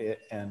 And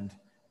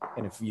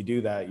if you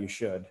do that, you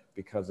should,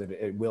 because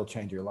it will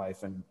change your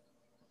life in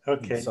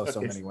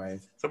so many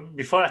ways. So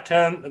before I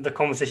turn the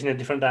conversation in a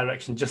different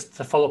direction, just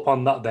to follow up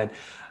on that then,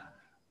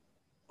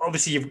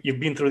 obviously you've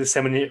been through this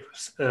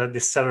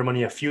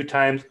ceremony a few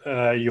times.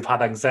 You've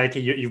had anxiety.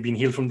 You've been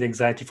healed from the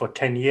anxiety for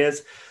 10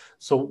 years.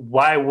 So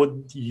why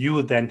would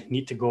you then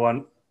need to go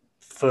on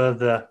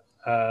further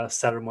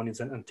ceremonies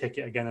and take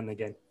it again and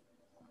again?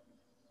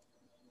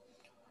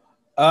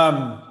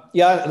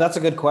 Yeah, that's a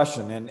good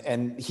question.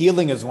 And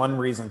healing is one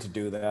reason to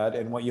do that.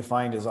 And what you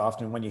find is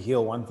often when you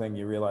heal one thing,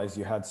 you realize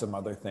you had some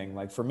other thing.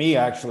 Like for me,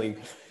 actually,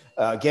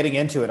 getting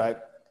into it,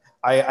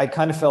 I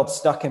kind of felt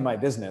stuck in my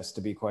business,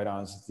 to be quite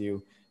honest with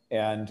you.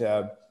 And,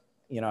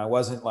 I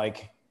wasn't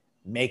like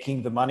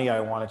making the money I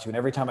wanted to. And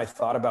every time I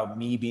thought about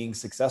me being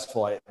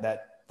successful,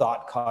 that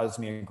thought caused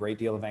me a great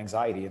deal of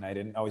anxiety. And I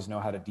didn't always know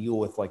how to deal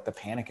with like the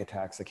panic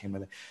attacks that came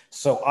with it.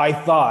 So I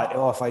thought,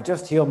 if I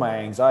just heal my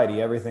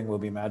anxiety, everything will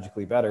be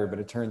magically better. But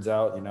it turns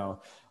out,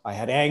 I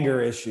had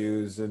anger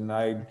issues and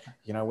I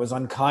was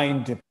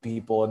unkind to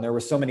people. And there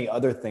were so many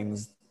other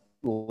things,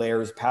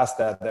 layers past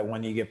that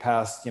when you get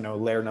past,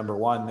 layer number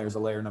one, there's a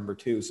layer number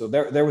two. So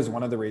there was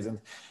one of the reasons.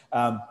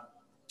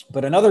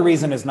 But another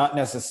reason is not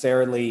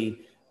necessarily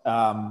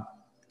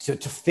to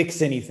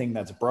fix anything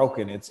that's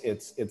broken.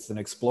 It's an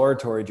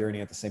exploratory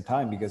journey at the same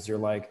time, because you're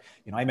like,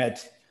 I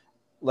met,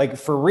 like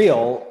for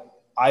real,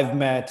 I've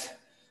met,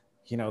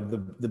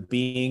 the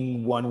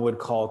being one would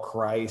call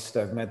Christ.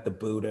 I've met the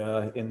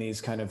Buddha in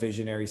these kind of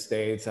visionary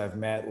states. I've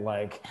met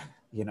like,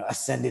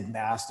 ascended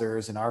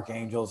masters and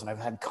archangels, and I've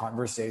had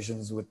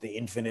conversations with the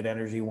infinite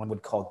energy one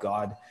would call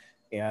God,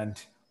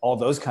 and all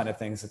those kind of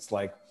things. It's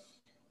like,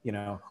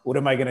 what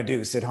am I going to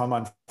do? Sit home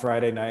on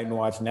Friday night and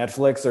watch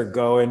Netflix, or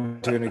go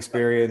into an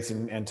experience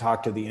and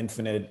talk to the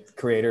infinite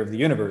creator of the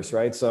universe,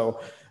 right? So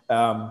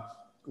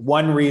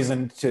one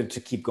reason to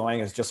keep going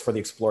is just for the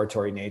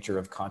exploratory nature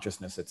of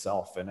consciousness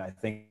itself. And I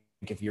think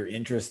if you're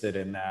interested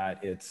in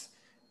that,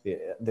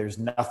 there's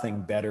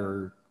nothing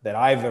better that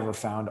I've ever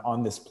found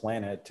on this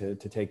planet to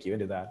take you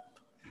into that.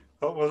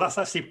 Well, that's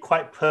actually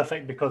quite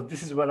perfect, because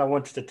this is where I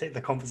wanted to take the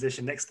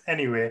conversation next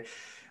anyway.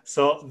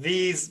 So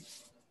these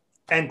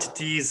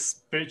entities,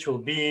 spiritual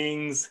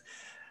beings,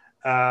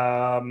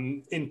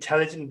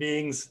 intelligent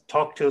beings,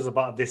 talk to us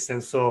about this.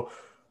 And so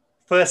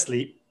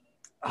firstly,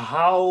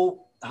 how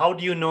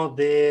do you know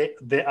they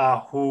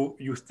are who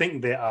you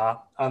think they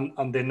are,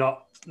 and they're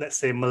not, let's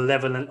say,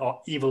 malevolent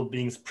or evil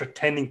beings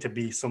pretending to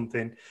be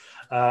something?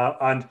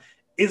 And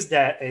is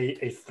there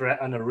a threat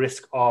and a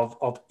risk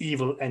of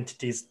evil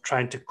entities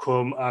trying to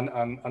come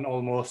and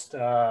almost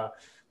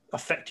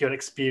affect your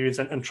experience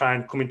and try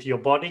and come into your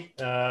body?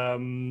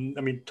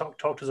 Talk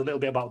to us a little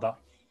bit about that.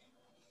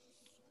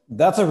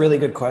 That's a really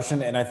good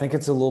question. And I think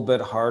it's a little bit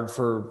hard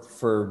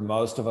for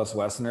most of us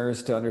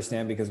Westerners to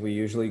understand, because we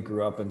usually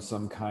grew up in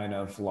some kind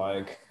of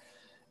like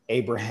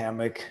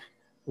Abrahamic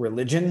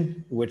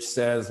religion, which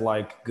says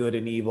like good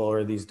and evil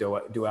are these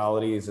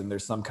dualities, and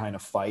there's some kind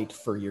of fight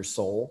for your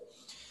soul.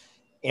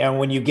 And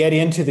when you get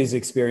into these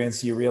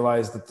experiences, you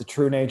realize that the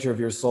true nature of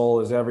your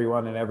soul is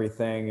everyone and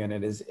everything, and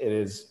it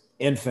is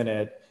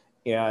infinite.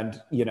 And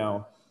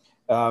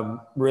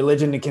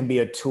religion can be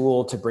a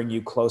tool to bring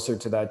you closer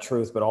to that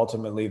truth, but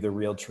ultimately the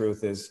real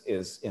truth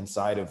is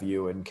inside of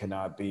you and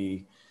cannot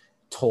be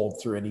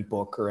told through any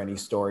book or any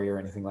story or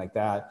anything like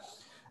that.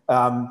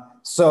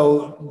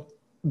 So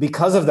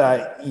because of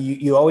that,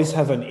 you always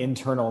have an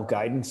internal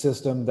guidance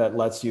system that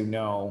lets you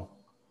know,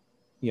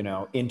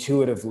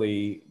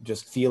 intuitively,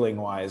 just feeling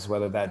wise,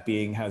 whether that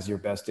being has your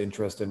best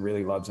interest and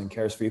really loves and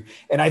cares for you.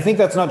 And I think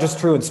that's not just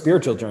true in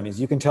spiritual journeys.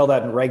 You can tell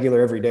that in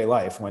regular everyday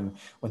life. When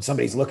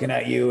somebody's looking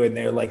at you and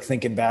they're like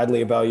thinking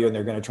badly about you and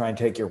they're going to try and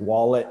take your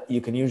wallet,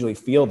 you can usually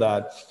feel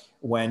that.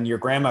 When your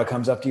grandma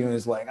comes up to you and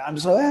is like, "I'm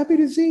so happy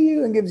to see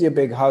you," and gives you a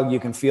big hug, you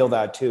can feel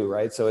that too,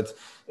 right? So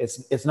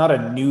it's not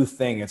a new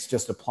thing. It's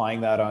just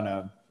applying that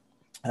on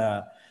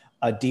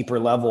a deeper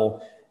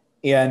level.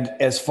 And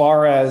as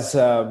far as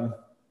I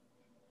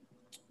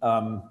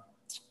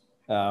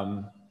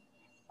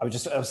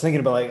was thinking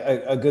about like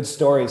a good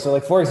story. So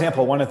like, for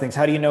example, one of the things,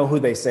 how do you know who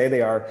they say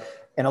they are?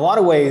 In a lot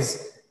of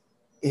ways,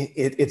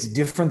 it's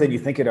different than you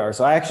think it are.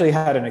 So I actually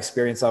had an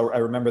experience. I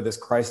remember this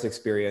Christ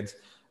experience,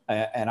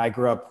 and I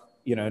grew up,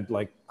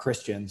 like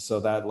Christian.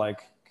 So that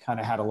like kind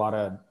of had a lot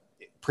of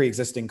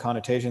pre-existing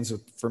connotations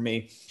for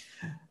me.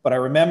 But I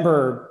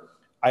remember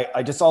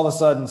I just all of a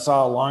sudden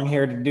saw a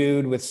long-haired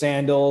dude with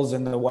sandals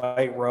and the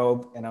white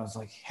robe. And I was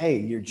like, "Hey,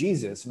 you're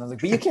Jesus." And I was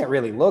like, "But you can't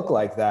really look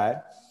like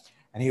that."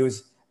 And he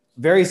was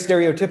very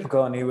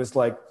stereotypical. And he was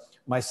like,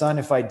 "My son,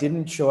 if I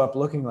didn't show up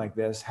looking like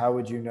this, how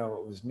would you know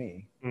it was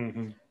me?"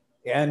 Mm-hmm.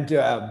 And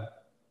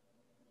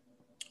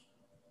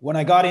when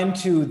I got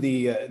into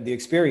the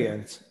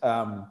experience,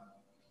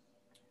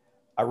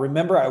 I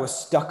remember I was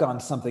stuck on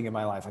something in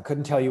my life. I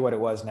couldn't tell you what it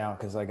was now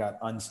because I got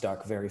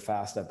unstuck very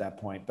fast at that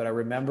point. But I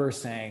remember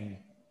saying,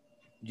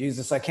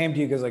 "Jesus, I came to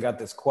you because I got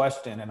this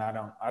question and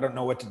I don't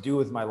know what to do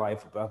with my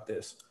life about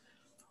this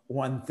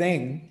one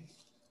thing."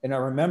 And I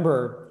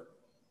remember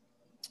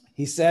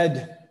he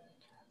said,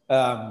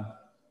 "I've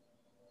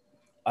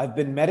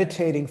been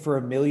meditating for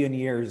 1,000,000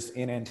 years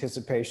in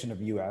anticipation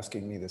of you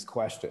asking me this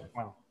question."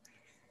 Wow.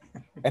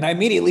 And I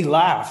immediately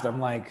laughed. I'm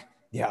like,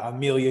 "Yeah,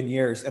 1,000,000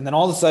 years." And then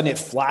all of a sudden it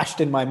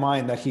flashed in my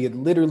mind that he had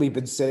literally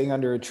been sitting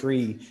under a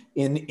tree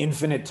in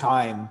infinite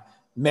time,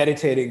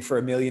 meditating for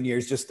 1,000,000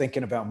 years, just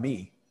thinking about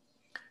me.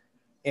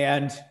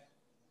 And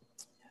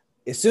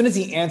as soon as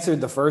he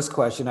answered the first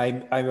question,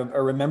 I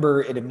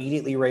remember it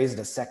immediately raised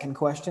a second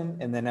question,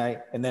 and then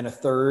a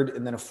third,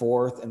 and then a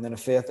fourth, and then a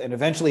fifth. And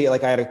eventually,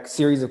 like, I had a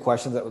series of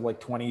questions that were like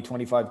 20,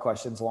 25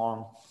 questions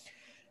long.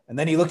 And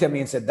then he looked at me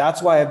and said,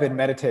 "That's why I've been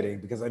meditating,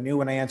 because I knew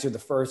when I answered the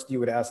first, you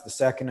would ask the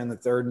second and the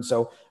third." And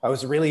so I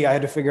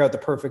had to figure out the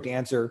perfect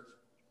answer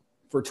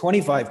for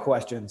 25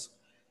 questions.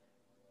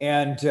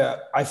 And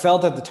I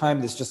felt at the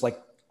time this just like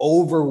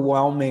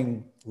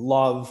overwhelming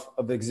love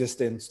of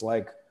existence,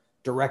 like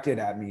directed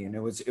at me. And it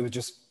was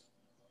just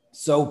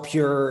so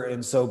pure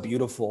and so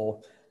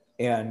beautiful.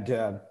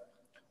 And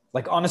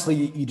like, honestly,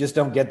 you just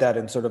don't get that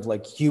in sort of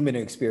like human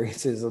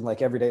experiences and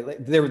like everyday.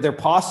 They're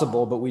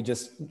possible, but we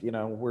just,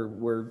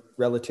 we're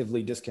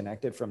relatively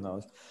disconnected from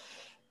those.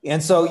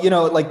 And so,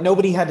 like,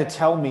 nobody had to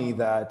tell me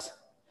that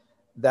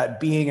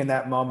being in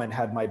that moment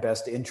had my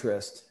best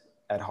interest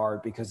at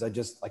heart, because I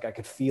just like, I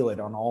could feel it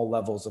on all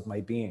levels of my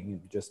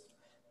being, just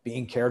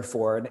being cared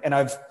for. And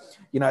I've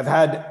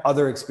had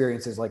other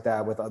experiences like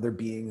that with other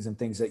beings and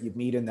things that you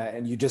meet in that,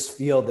 and you just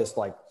feel this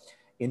like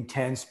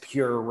intense,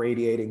 pure,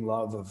 radiating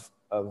love of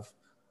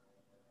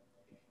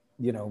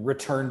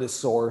return to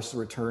source,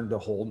 return to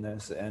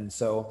wholeness. And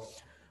so,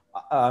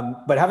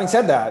 but having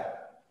said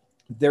that,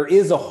 there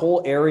is a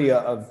whole area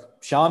of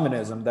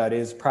shamanism that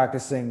is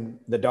practicing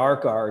the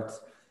dark arts.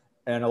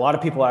 And a lot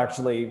of people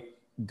actually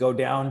go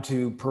down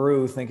to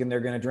Peru thinking they're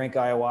going to drink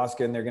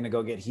ayahuasca and they're going to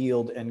go get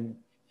healed, and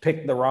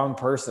pick the wrong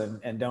person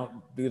and don't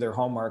do their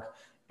homework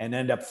and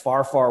end up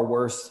far, far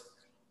worse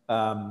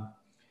than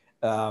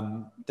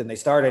they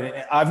started.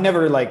 And I've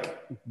never like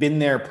been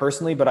there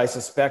personally, but I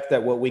suspect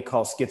that what we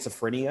call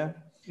schizophrenia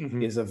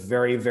is a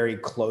very, very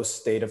close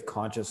state of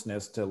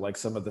consciousness to like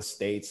some of the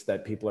states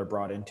that people are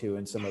brought into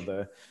and some of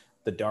the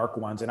dark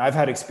ones. And I've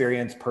had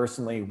experience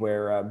personally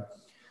where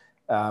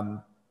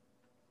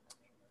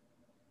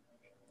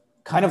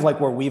kind of like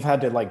where we've had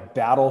to like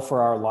battle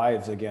for our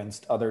lives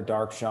against other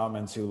dark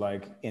shamans who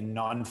like in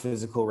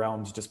non-physical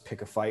realms just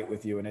pick a fight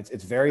with you. And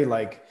it's very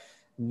like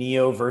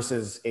Neo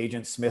versus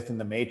Agent Smith in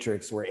the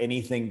Matrix, where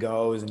anything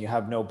goes and you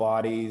have no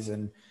bodies,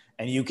 and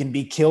you can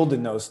be killed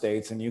in those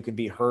states, and you can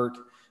be hurt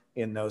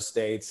in those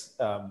states,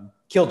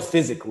 killed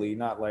physically,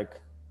 not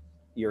like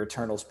your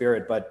eternal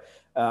spirit. But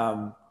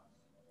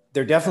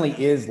there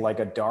definitely is like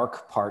a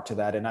dark part to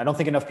that. And I don't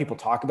think enough people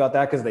talk about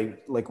that, because they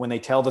like, when they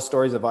tell the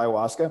stories of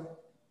ayahuasca,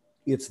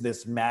 it's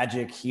this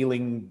magic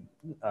healing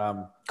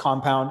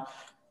compound.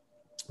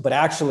 But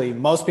actually,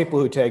 most people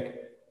who take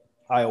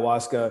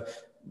ayahuasca,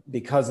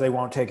 because they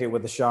won't take it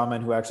with a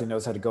shaman who actually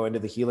knows how to go into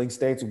the healing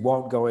states,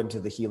 won't go into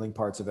the healing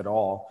parts of it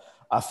all.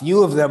 A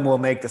few of them will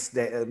make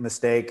the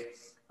mistake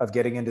of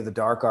getting into the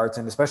dark arts.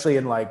 And especially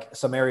in like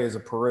some areas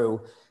of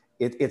Peru,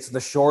 it's the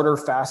shorter,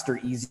 faster,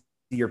 easier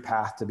easier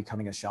path to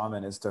becoming a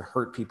shaman is to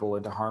hurt people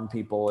and to harm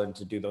people and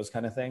to do those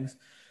kind of things.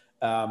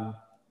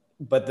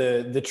 But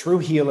the true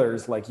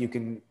healers, like you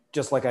can,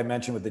 just like I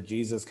mentioned with the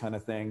Jesus kind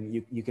of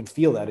thing, you can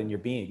feel that in your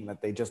being,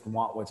 that they just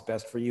want what's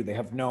best for you. They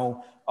have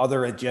no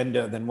other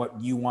agenda than what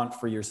you want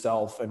for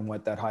yourself and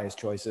what that highest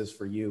choice is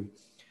for you.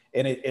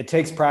 And it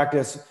takes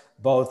practice,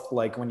 both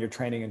like when you're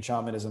training in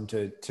shamanism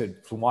to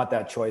want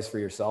that choice for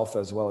yourself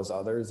as well as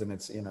others. And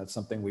it's, it's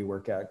something we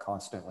work at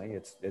constantly.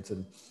 It's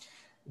a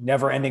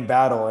never ending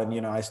battle.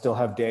 And, I still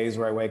have days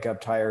where I wake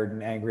up tired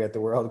and angry at the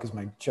world because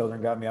my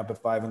children got me up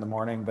at 5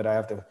 a.m, but I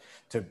have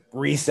to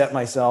reset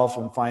myself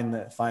and find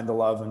the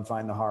love and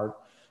find the heart.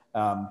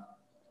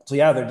 So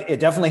yeah, it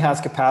definitely has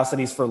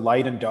capacities for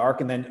light and dark.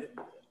 And then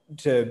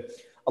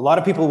a lot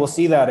of people will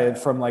see that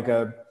from like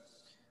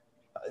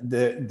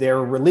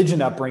their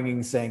religion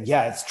upbringing saying,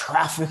 yeah, it's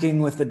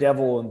trafficking with the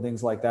devil and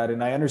things like that.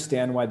 And I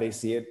understand why they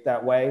see it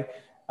that way.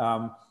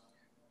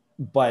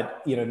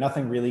 But,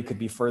 nothing really could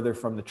be further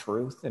from the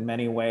truth in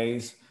many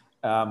ways.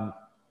 The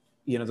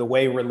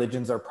way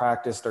religions are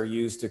practiced are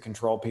used to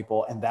control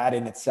people. And that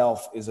in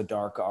itself is a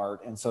dark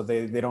art. And so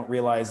they don't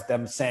realize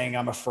them saying,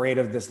 I'm afraid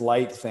of this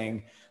light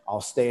thing,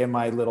 I'll stay in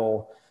my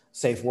little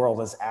safe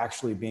world, as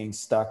actually being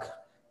stuck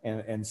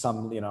in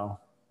some,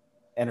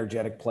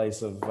 energetic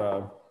place of,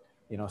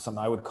 something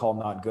I would call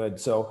not good.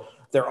 So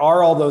there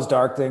are all those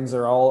dark things,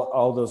 there are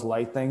all those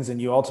light things.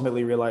 And you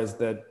ultimately realize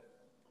that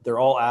they're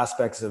all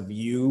aspects of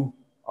you,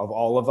 of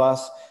all of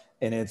us.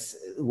 And it's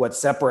what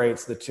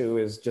separates the two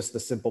is just the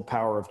simple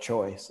power of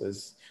choice.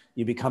 Is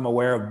you become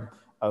aware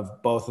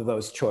of both of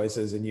those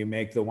choices and you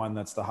make the one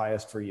that's the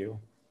highest for you.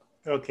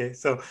 Okay.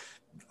 So,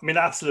 I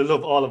absolutely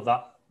love all of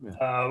that.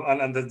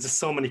 Yeah. And there's just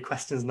so many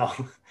questions now,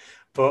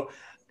 but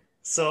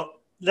so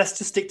let's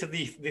just stick to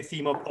the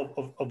theme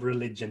of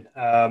religion.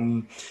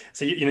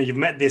 So, you've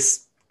met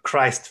this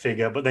Christ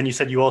figure, but then you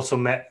said you also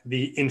met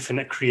the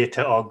infinite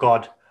creator or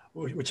God,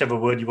 whichever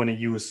word you want to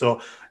use.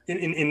 So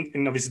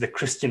in obviously the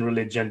Christian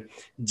religion,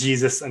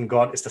 Jesus and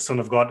God is the Son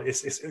of God.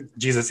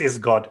 Jesus is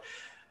God.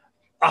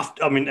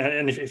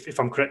 And if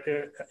I'm correct,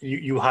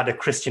 you had a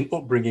Christian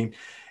upbringing.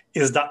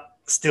 Is that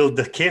still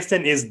the case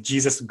then? Is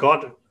Jesus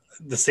God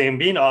the same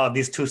being, or are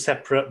these two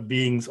separate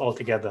beings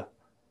altogether?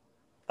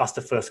 That's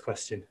the first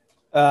question.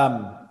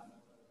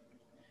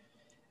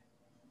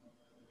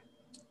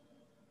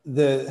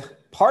 The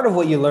part of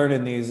what you learn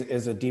in these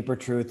is a deeper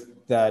truth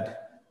that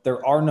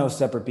there are no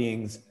separate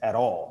beings at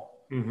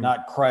all. Mm-hmm.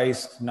 Not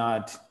Christ,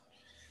 not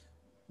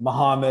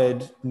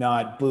Muhammad,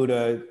 not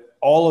Buddha.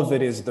 All of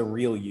it is the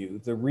real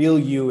you. The real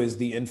you is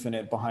the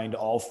infinite behind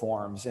all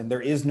forms. And there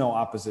is no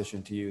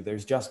opposition to you.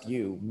 There's just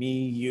you,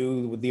 me,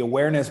 you. The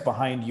awareness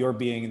behind your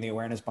being and the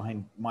awareness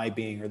behind my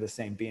being are the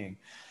same being.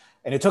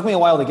 And it took me a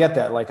while to get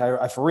that. Like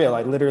I for real,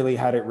 I literally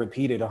had it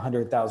repeated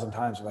 100,000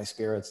 times by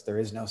spirits. There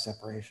is no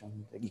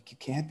separation. You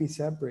can't be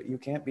separate. You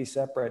can't be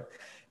separate.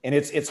 And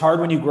it's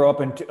hard when you grow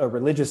up into a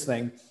religious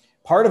thing.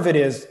 Part of it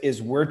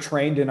is we're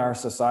trained in our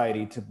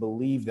society to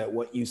believe that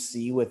what you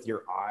see with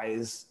your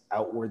eyes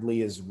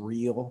outwardly is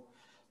real.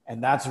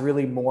 And that's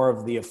really more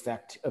of the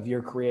effect of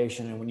your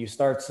creation. And when you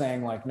start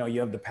saying like, no,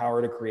 you have the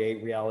power to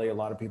create reality, a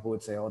lot of people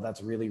would say, oh,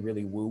 that's really,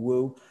 really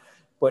woo-woo.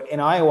 But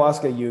in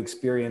ayahuasca, you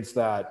experience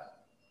that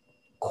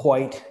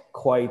quite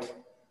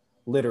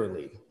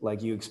literally.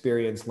 Like you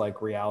experience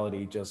like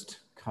reality just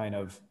kind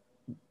of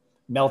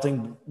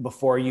melting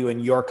before you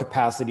and your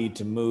capacity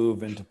to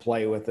move and to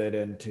play with it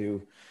and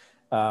to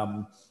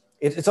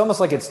it's almost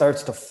like it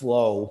starts to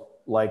flow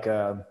like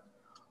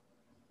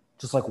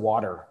just like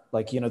water.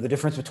 Like the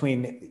difference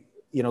between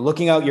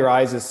looking out your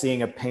eyes is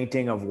seeing a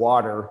painting of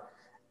water,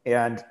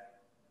 and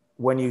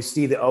when you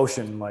see the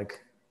ocean like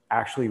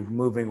actually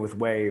moving with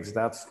waves,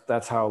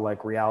 that's how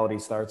like reality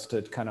starts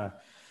to kind of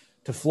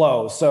to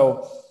flow.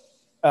 So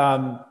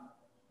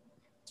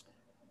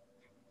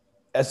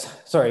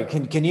sorry,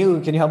 can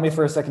you help me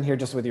for a second here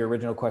just with your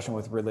original question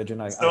with religion?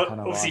 I kind of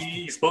obviously lost.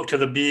 You spoke to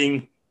the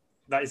being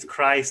that is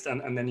Christ,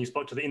 and then you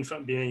spoke to the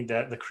infinite being,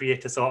 the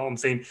creator. So I'm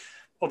saying,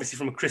 obviously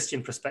from a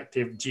Christian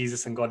perspective,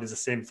 Jesus and God is the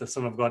same, the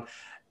Son of God.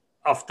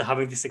 After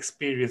having this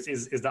experience,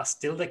 is that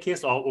still the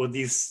case, or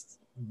these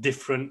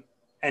different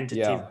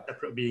entities,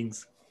 separate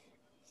beings?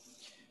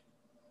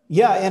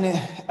 Yeah, and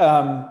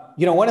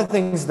one of the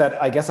things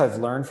that I guess I've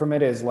learned from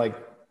it is like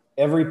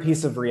every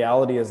piece of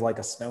reality is like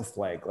a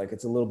snowflake. Like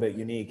it's a little bit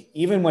unique.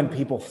 Even when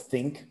people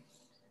think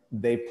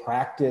they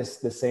practice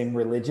the same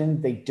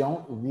religion, they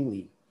don't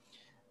really.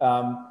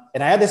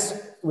 And I had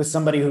this with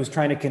somebody who's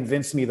trying to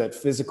convince me that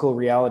physical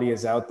reality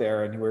is out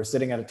there. And we were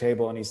sitting at a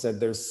table and he said,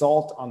 there's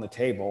salt on the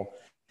table.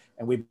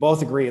 And we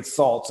both agree it's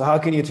salt. So how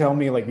can you tell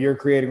me like you're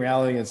creating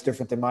reality and it's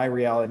different than my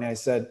reality? And I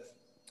said,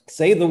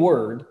 say the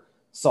word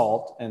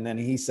salt. And then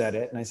he said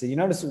it. And I said, you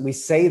notice we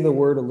say the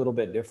word a little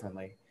bit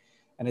differently.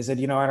 And I said,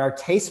 and our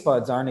taste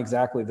buds aren't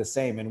exactly the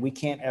same. And we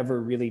can't ever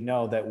really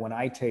know that when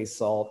I taste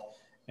salt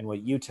and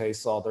what you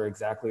taste salt are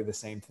exactly the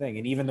same thing.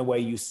 And even the way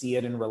you see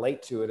it and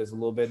relate to it is a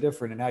little bit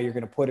different. And how you're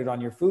going to put it on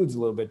your foods a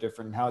little bit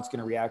different. And how it's going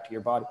to react to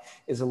your body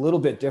is a little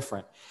bit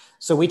different.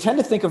 So we tend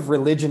to think of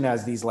religion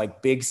as these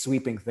like big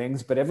sweeping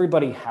things, but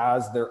everybody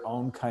has their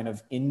own kind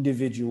of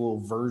individual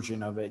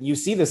version of it. You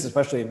see this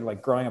especially in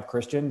like growing up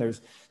Christian. There's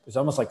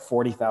almost like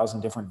 40,000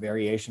 different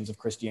variations of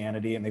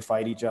Christianity, and they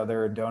fight each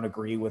other and don't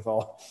agree with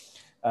all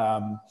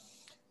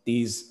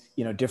these,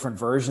 you know, different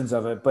versions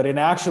of it. But in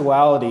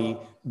actuality,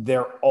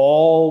 they're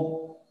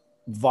all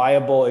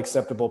viable,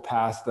 acceptable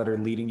paths that are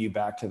leading you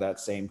back to that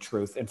same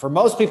truth. And for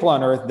most people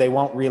on earth, they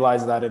won't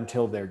realize that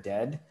until they're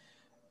dead.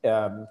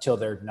 Till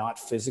they're not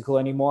physical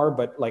anymore.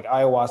 But like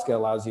ayahuasca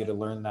allows you to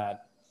learn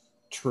that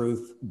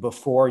truth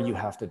before you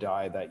have to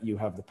die, that you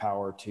have the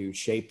power to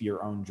shape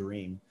your own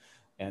dream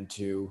and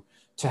to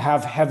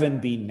have heaven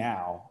be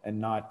now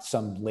and not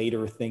some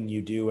later thing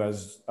you do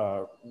as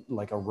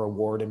like a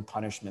reward and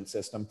punishment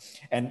system.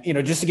 And, you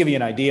know, just to give you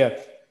an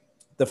idea,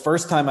 the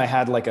first time I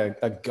had like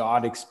a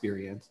God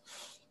experience,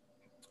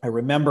 I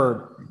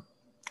remember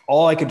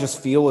all I could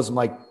just feel was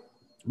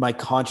my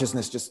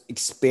consciousness just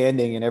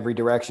expanding in every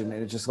direction.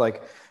 And it just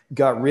like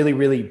got really,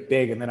 really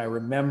big. And then I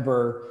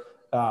remember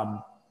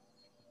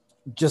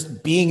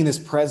just being in this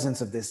presence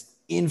of this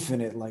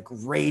infinite, like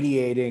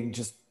radiating,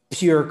 just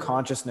pure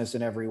consciousness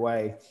in every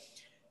way.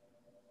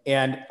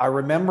 And I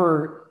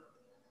remember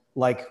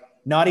like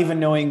not even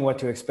knowing what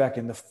to expect.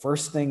 And the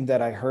first thing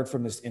that I heard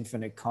from this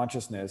infinite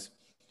consciousness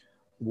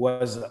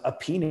was a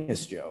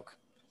penis joke.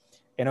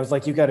 And I was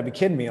like, you got to be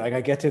kidding me. Like, I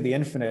get to the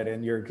infinite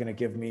and you're going to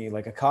give me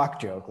like a cock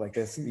joke like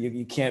this.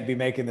 You can't be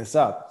making this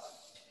up.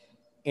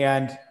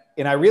 And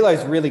I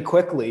realized really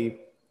quickly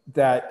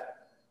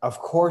that, of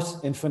course,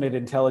 infinite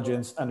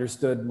intelligence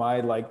understood my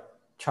like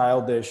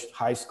childish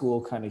high school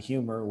kind of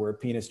humor where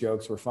penis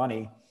jokes were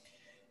funny.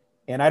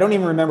 And I don't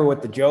even remember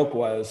what the joke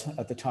was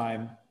at the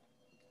time.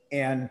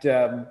 And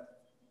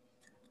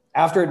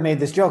after it made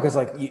this joke, I was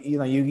like,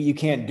 you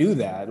can't do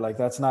that. Like,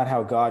 that's not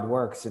how God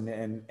works.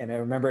 And I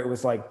remember it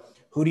was like,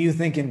 who do you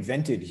think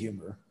invented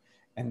humor?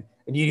 And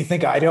you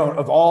think I don't,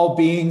 of all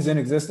beings in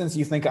existence,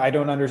 you think I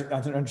don't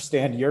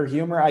understand your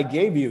humor? I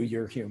gave you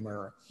your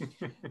humor.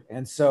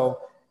 And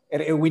so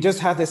we just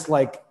had this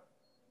like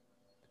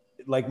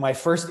my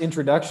first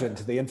introduction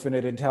to the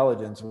infinite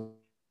intelligence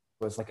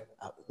was like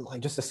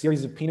just a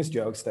series of penis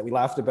jokes that we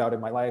laughed about in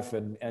my life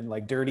and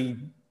like dirty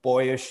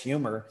boyish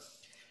humor.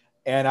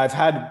 And I've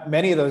had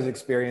many of those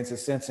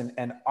experiences since,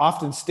 and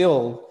often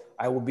still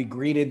I will be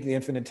greeted the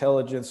infinite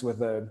intelligence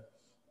with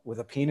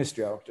a penis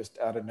joke just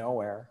out of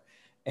nowhere.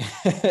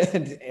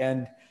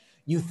 And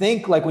you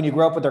think like when you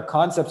grow up with their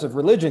concepts of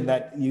religion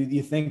that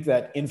you think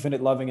that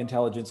infinite loving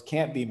intelligence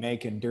can't be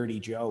making dirty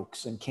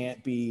jokes and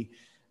can't be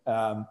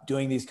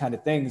doing these kind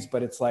of things.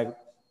 But it's like,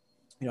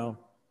 you know,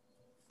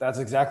 that's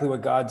exactly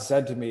what God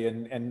said to me.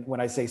 And when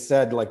I say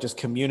said, like just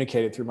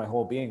communicated through my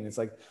whole being, it's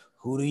like,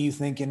 who do you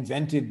think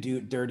invented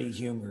dirty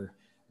humor?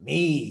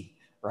 Me,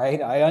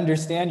 right? I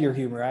understand your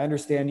humor. I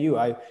understand you.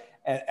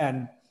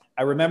 And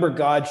I remember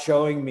God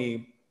showing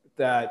me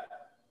that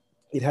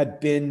it had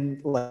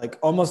been like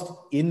almost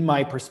in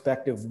my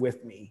perspective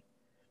with me,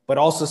 but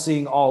also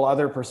seeing all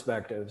other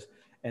perspectives.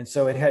 And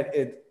so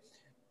it,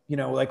 you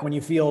know, like when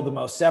you feel the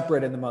most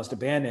separate and the most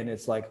abandoned,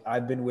 it's like,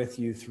 I've been with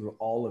you through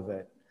all of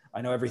it. I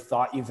know every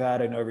thought you've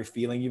had. I know every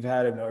feeling you've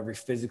had. I know every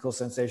physical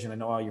sensation. I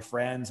know all your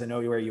friends. I know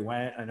where you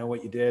went. I know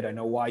what you did. I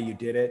know why you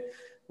did it.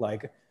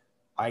 Like,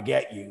 I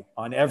get you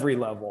on every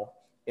level.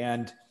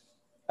 And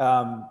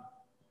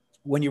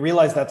when you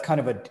realize that's kind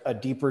of a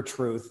deeper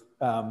truth,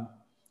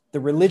 the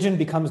religion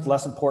becomes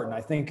less important.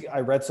 I think I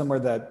read somewhere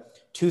that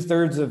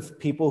 2/3 of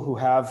people who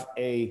have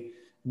a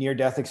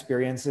near-death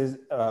experiences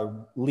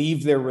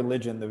leave their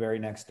religion the very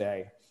next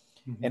day.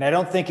 Mm-hmm. And I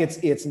don't think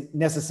it's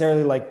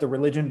necessarily like the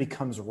religion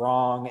becomes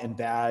wrong and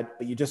bad,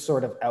 but you just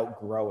sort of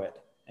outgrow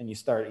it. And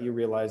you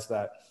realize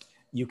that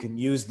you can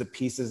use the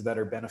pieces that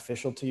are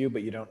beneficial to you,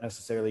 but you don't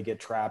necessarily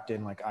get trapped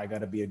in like, I got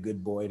to be a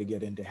good boy to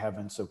get into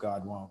heaven so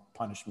God won't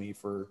punish me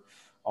for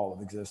all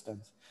of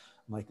existence.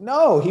 I'm like,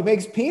 no, he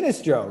makes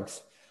penis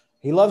jokes.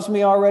 He loves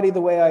me already the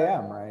way I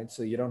am, right?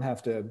 So you don't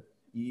have to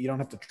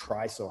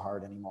try so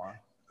hard anymore.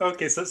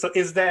 Okay, so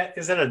is there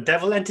a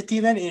devil entity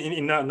then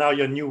in now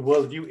your new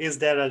worldview? Is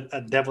there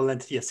a devil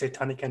entity, a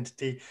satanic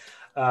entity?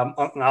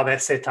 Are there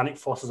satanic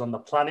forces on the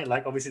planet?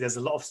 Like, obviously, there's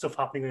a lot of stuff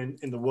happening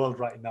in the world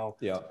right now.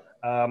 Yeah.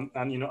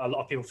 And you know, a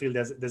lot of people feel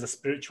there's a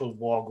spiritual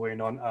war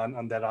going on,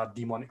 and there are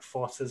demonic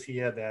forces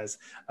here. There's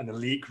an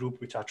elite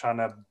group which are trying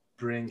to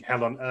bring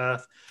hell on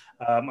earth,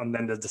 and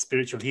then there's the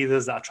spiritual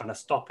healers that are trying to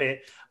stop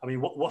it. I mean,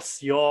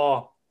 what's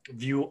your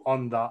view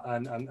on that?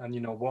 And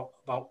you know, what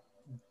about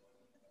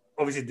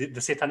obviously the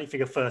satanic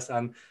figure first,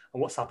 and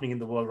what's happening in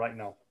the world right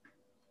now?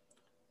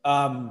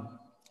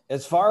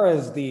 As far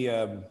as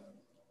the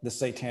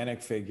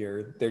satanic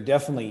figure, there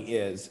definitely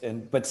is,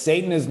 but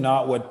Satan is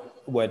not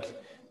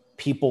what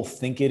people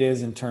think it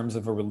is in terms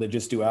of a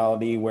religious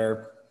duality,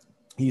 where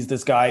he's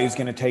this guy who's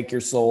going to take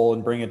your soul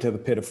and bring it to the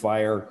pit of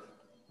fire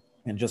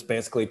and just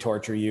basically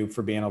torture you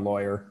for being a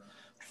lawyer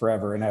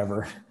forever and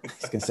ever.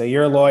 He's going to say,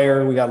 you're a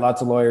lawyer. We got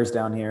lots of lawyers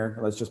down here.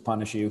 Let's just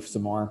punish you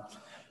some more.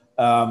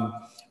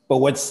 But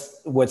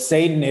what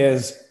Satan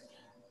is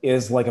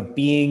is like a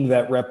being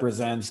that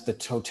represents the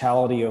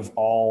totality of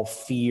all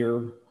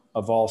fear,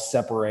 of all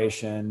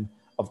separation,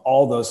 of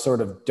all those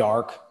sort of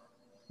dark,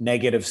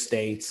 negative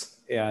states,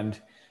 and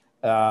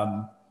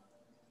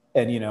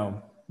you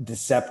know,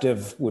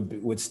 deceptive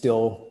would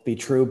still be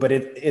true, but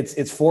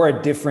it's for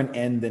a different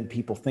end than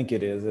people think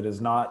it is. It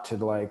is not to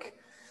like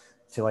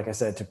I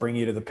said, to bring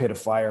you to the pit of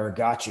fire.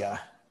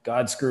 Gotcha.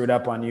 God screwed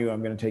up on you.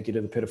 I'm going to take you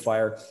to the pit of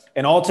fire.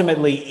 And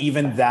ultimately,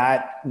 even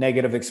that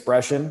negative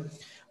expression,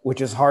 which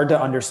is hard to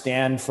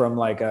understand from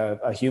like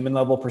a human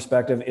level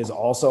perspective, is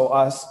also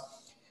us.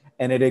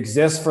 And it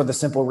exists for the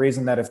simple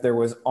reason that if there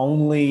was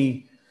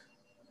only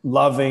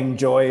loving,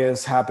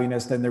 joyous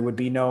happiness, then there would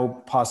be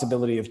no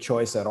possibility of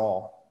choice at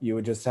all. You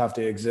would just have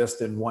to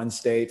exist in one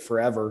state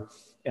forever.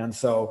 And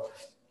so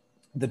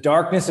the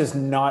darkness is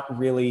not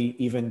really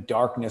even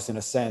darkness in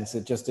a sense.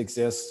 It just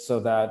exists so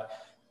that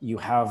you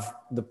have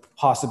the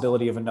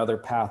possibility of another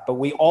path. But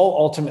we all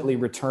ultimately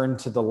return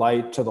to the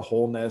light, to the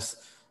wholeness,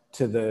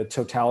 to the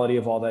totality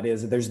of all that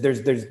is.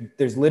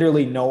 There's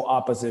literally no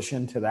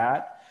opposition to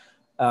that.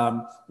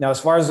 Now, as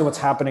far as what's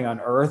happening on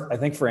Earth, I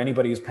think for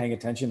anybody who's paying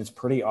attention, it's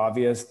pretty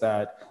obvious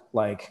that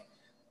like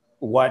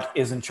what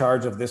is in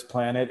charge of this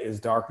planet is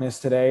darkness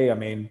today. I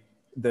mean,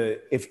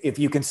 if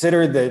you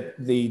consider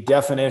the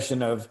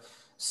definition of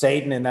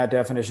Satan in that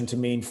definition to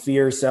mean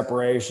fear,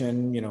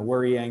 separation, you know,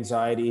 worry,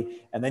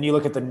 anxiety, and then you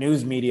look at the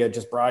news media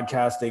just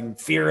broadcasting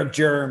fear of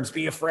germs,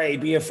 be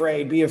afraid, be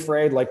afraid, be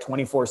afraid, like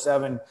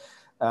 24/7,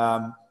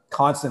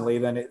 constantly,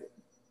 then it,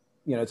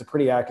 you know, it's a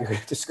pretty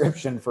accurate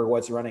description for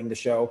what's running the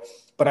show.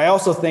 But I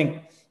also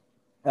think,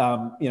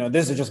 you know,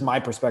 this is just my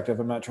perspective.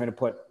 I'm not trying to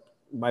put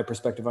my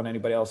perspective on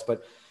anybody else,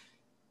 but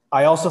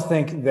I also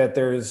think that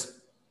there's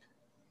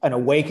an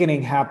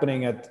awakening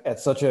happening at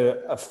such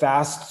a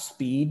fast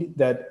speed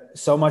that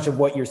so much of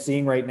what you're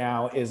seeing right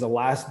now is a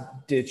last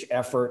ditch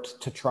effort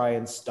to try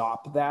and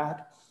stop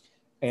that.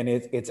 And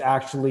it's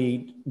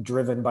actually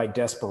driven by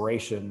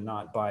desperation,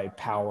 not by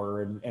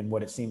power and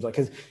what it seems like.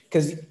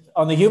 Because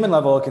on the human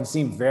level, it can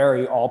seem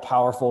very all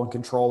powerful and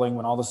controlling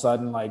when all of a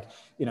sudden, like,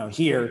 you know,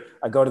 here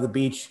I go to the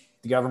beach,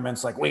 the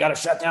government's like, we got to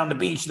shut down the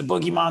beach. The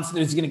boogie monster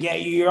is going to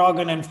get you. You're all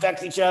going to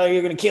infect each other.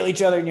 You're going to kill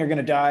each other and you're going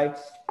to die.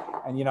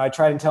 And, you know, I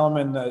try to tell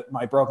them in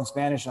my broken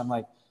Spanish, I'm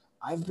like,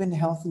 I've been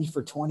healthy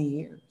for 20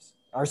 years.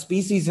 Our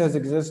species has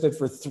existed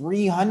for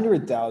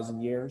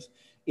 300,000 years.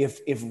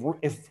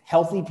 If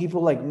healthy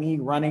people like me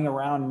running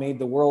around made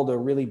the world a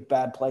really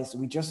bad place,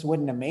 we just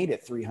wouldn't have made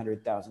it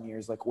 300,000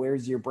 years. Like,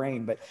 where's your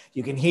brain? But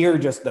you can hear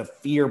just the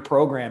fear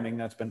programming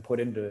that's been put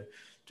into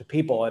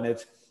people. And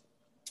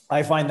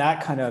I find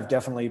that kind of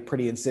definitely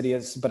pretty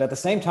insidious. But at the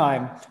same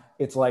time,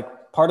 it's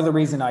like part of the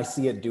reason I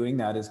see it doing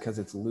that is because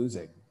it's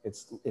losing.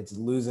 It's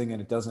losing,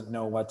 and it doesn't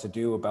know what to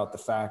do about the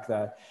fact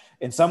that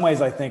in some ways,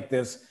 I think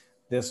this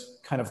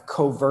kind of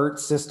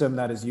covert system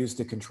that is used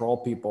to control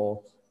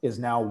people is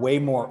now way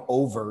more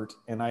overt.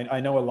 And I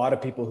know a lot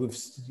of people who've,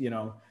 you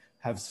know,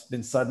 have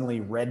been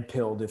suddenly red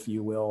pilled, if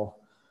you will,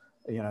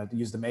 you know, to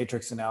use the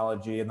Matrix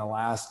analogy, in the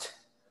last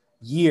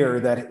year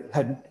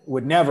that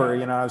would never,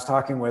 you know, I was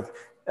talking with,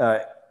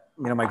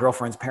 you know, my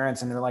girlfriend's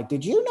parents, and they're like,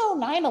 did you know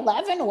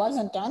 9/11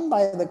 wasn't done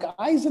by the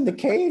guys in the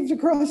caves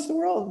across the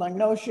world? I'm like,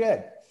 no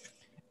shit.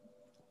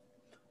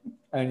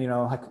 And, you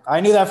know, like, I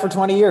knew that for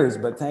 20 years,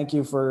 but thank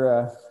you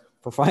for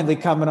finally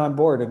coming on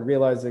board and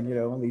realizing, you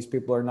know, these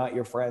people are not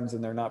your friends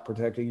and they're not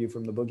protecting you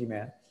from the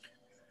boogeyman.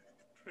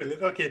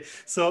 Brilliant. Okay,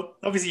 so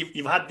obviously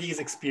you've had these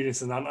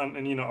experiences,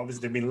 and you know,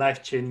 obviously they've been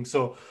life-changing.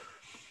 So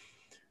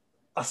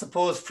I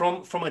suppose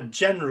from a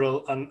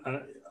general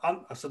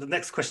so the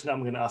next question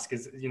I'm going to ask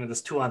is, you know,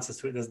 there's two answers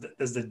to it.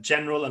 There's the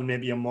general and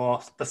maybe a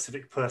more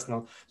specific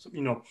personal. So,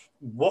 you know,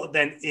 what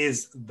then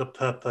is the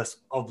purpose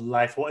of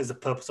life? What is the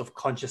purpose of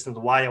consciousness?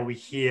 Why are we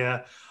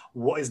here?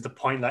 What is the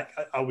point? Like,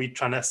 are we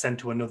trying to ascend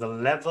to another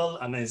level?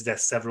 And is there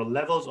several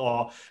levels,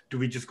 or do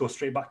we just go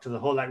straight back to the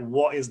whole? Like,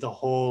 what is the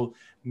whole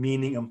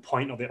meaning and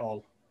point of it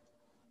all?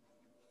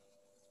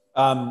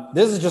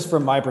 This is just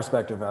from my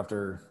perspective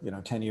after, you know,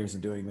 10 years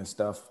of doing this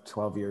stuff,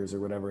 12 years or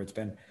whatever it's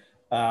been.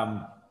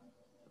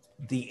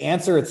 The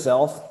answer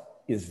itself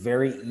is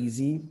very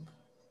easy,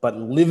 but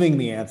living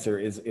the answer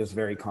is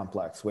very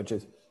complex, which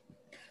is,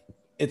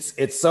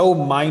 it's so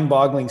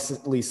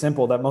mind-bogglingly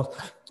simple that most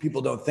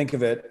people don't think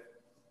of it.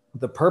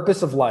 The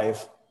purpose of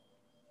life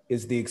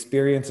is the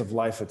experience of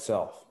life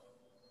itself.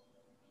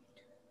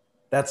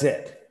 That's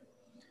it.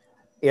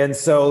 And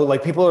so,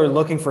 like, people are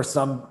looking for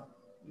some,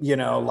 you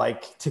know,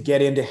 like to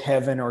get into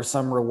heaven or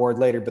some reward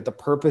later, but the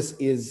purpose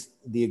is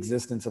the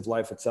existence of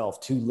life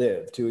itself, to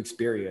live, to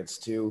experience,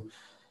 to...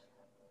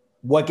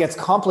 What gets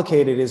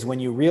complicated is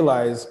when you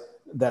realize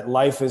that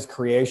life is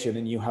creation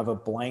and you have a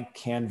blank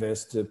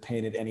canvas to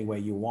paint it any way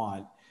you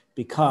want,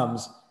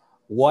 becomes,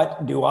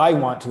 what do I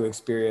want to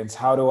experience?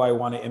 How do I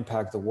want to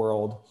impact the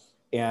world?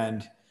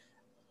 And,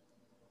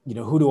 you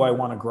know, who do I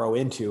want to grow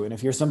into? And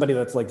if you're somebody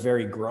that's like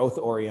very growth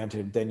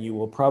oriented, then you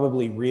will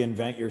probably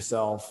reinvent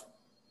yourself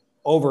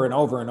over and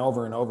over and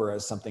over and over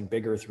as something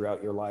bigger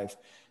throughout your life.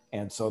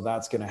 And so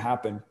that's going to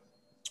happen.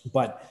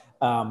 But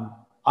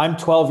I'm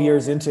 12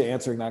 years into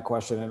answering that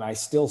question and I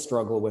still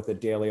struggle with it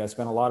daily. I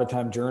spend a lot of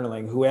time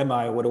journaling. Who am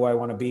I? What do I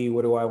want to be?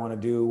 What do I want to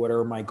do? What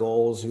are my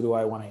goals? Who do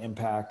I want to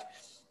impact?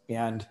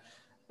 And,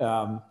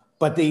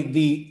 but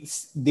the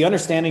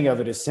understanding of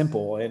it is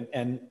simple.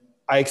 And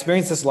I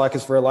experienced this a lot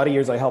because for a lot of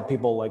years, I helped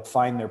people like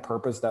find their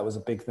purpose. That was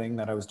a big thing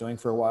that I was doing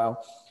for a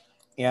while.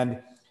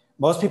 And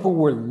most people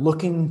were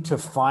looking to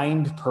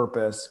find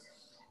purpose.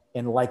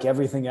 And like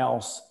everything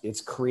else,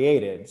 it's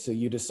created. So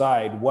you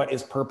decide what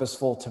is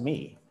purposeful to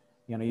me.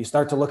 You know, you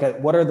start to look at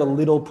what are the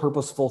little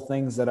purposeful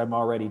things that I'm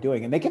already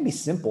doing. And they can be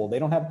simple. They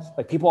don't have,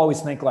 like, people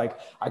always think like,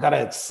 I got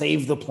to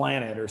save the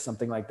planet or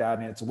something like that.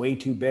 And it's way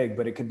too big,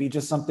 but it could be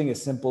just something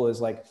as simple as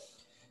like,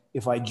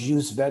 if I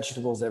juice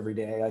vegetables every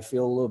day, I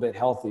feel a little bit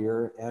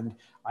healthier. And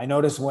I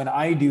notice when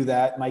I do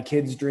that, my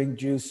kids drink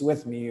juice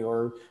with me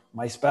or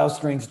my spouse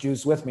drinks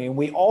juice with me, and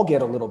we all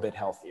get a little bit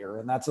healthier.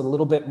 And that's a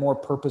little bit more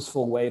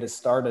purposeful way to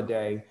start a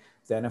day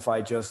than if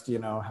I just, you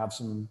know, have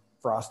some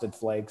frosted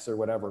flakes or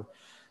whatever.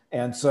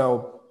 And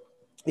so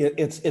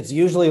it's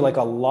usually like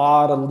a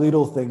lot of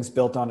little things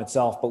built on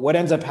itself. But what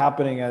ends up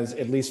happening, as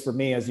at least for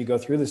me, as you go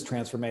through this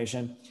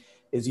transformation,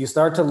 is you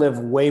start to live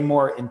way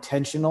more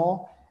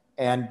intentional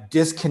and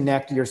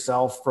disconnect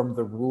yourself from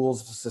the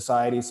rules of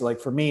society. So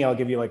like for me, I'll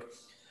give you like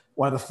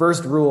one of the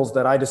first rules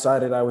that I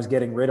decided I was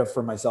getting rid of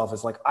for myself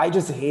is like, I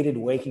just hated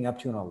waking up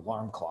to an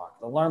alarm clock.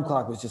 The alarm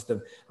clock was just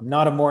I'm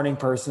not a morning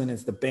person.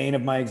 It's the bane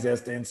of my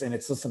existence. And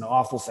it's just an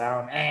awful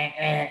sound.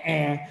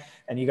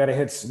 And you got to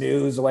hit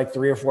snooze like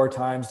 3 or 4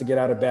 times to get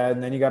out of bed.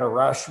 And then you got to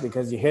rush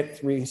because you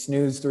hit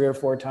snooze 3 or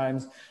 4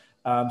 times.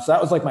 So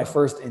that was like my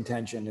first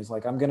intention is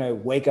like, I'm going to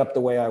wake up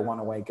the way I want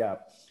to wake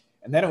up.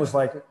 And then it was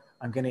like,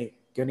 I'm going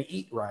to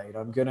eat right.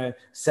 I'm going to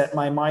set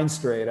my mind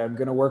straight. I'm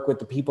going to work with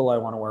the people I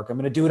want to work. I'm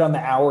going to do it on the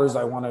hours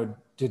I want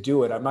to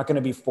do it. I'm not going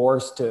to be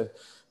forced to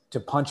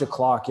punch a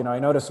clock. You know, I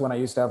noticed when I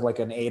used to have like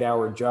an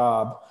 8-hour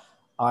job,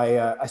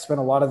 I spent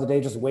a lot of the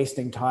day just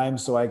wasting time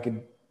so I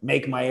could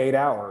make my 8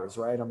 hours,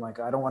 right? I'm like,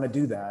 I don't want to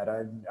do that.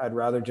 I'd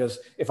rather just,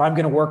 if I'm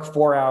going to work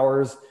 4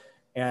 hours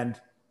and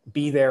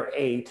be there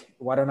 8,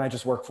 why don't I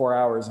just work 4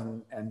 hours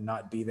and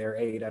not be there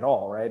 8 at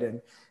all,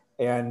 right?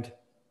 And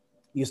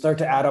you start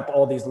to add up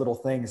all these little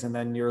things and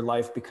then your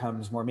life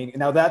becomes more meaningful.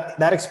 Now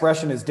that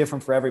expression is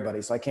different for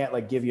everybody. So I can't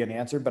like give you an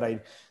answer,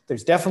 but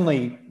there's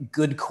definitely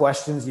good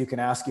questions you can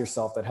ask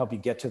yourself that help you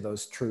get to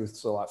those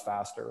truths a lot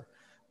faster.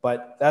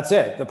 But that's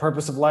it. The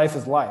purpose of life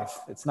is life.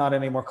 It's not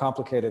any more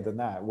complicated than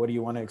that. What do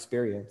you want to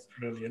experience?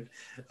 Brilliant.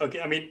 Okay,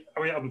 I mean,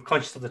 I'm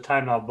conscious of the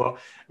time now, but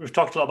we've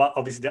talked a lot about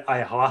obviously the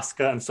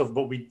ayahuasca and stuff,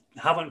 but we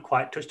haven't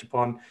quite touched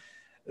upon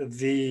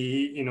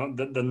the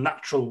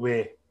natural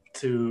way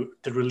to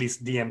release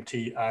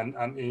DMT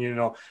and you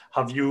know,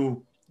 have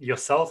you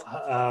yourself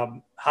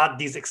had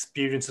these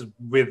experiences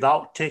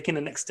without taking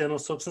an external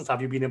substance?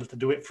 Have you been able to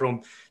do it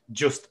from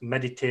just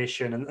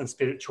meditation and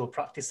spiritual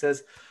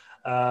practices?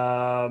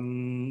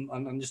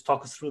 And just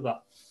talk us through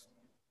that.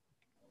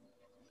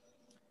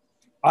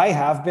 I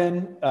have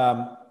been.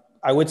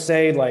 I would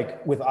say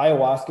like with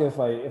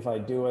ayahuasca, if I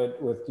do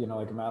it with, you know,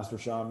 like a master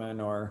shaman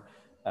or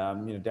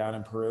you know, down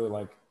in Peru,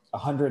 like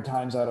 100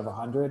 times out of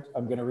 100,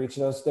 I'm going to reach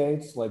those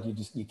states. Like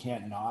you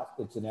can't not,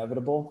 it's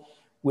inevitable.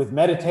 With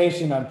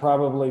meditation, I'm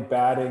probably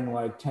batting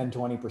like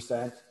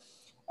 10-20%.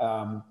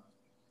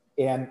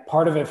 And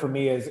part of it for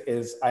me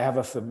is I have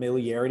a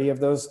familiarity of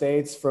those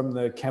states from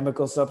the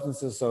chemical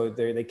substances, so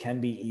they can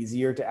be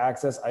easier to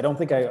access. I don't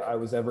think I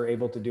was ever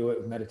able to do it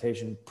with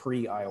meditation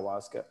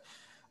pre-ayahuasca,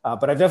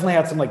 but I've definitely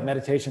had some like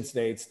meditation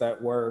states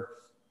that were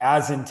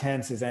as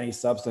intense as any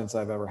substance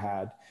I've ever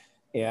had.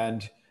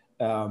 And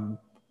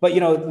but you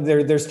know,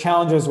 there's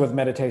challenges with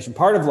meditation.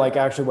 Part of like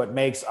actually what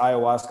makes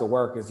ayahuasca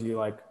work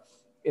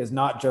is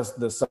not just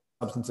the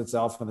substance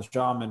itself and the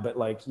shaman, but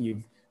like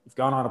you've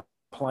gone on a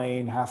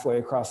plane halfway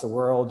across the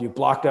world, you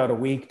blocked out a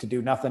week to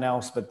do nothing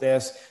else but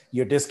this,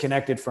 you're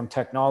disconnected from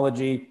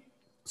technology.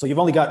 So you've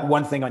only got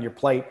one thing on your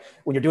plate.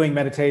 When you're doing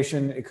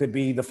meditation, it could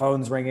be the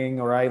phone's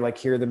ringing, or I like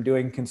hear them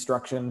doing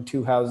construction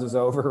 2 houses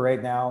over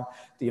right now.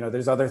 You know,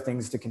 there's other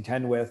things to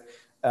contend with.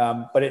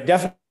 But it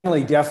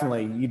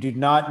definitely, you do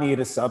not need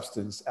a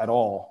substance at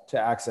all to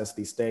access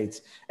these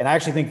states. And I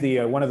actually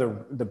think one of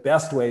the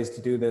best ways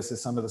to do this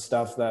is some of the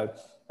stuff that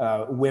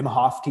Wim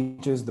Hof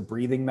teaches. The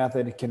breathing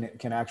method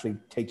can actually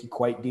take you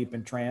quite deep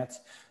in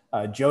trance.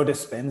 Joe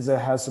Dispenza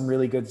has some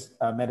really good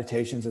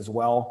meditations as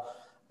well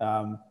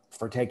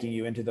for taking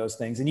you into those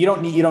things. And you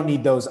don't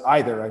need those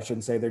either. I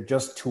shouldn't say. They're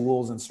just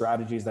tools and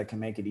strategies that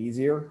can make it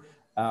easier.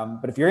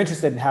 But if you're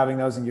interested in having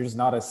those and you're just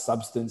not a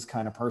substance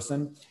kind of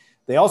person,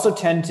 they also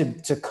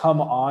tend to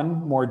come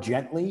on more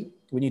gently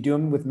when you do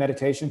them with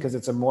meditation, because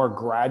it's a more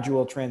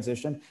gradual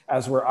transition.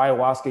 As where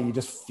ayahuasca, you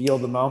just feel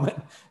the moment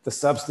the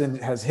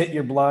substance has hit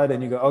your blood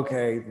and you go,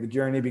 okay, the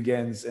journey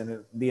begins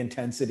and the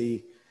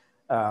intensity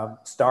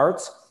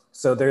starts.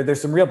 So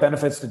there's some real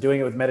benefits to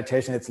doing it with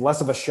meditation. It's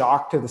less of a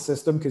shock to the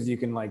system because you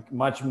can like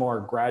much more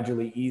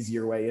gradually ease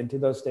your way into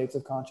those states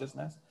of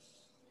consciousness.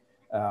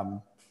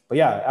 But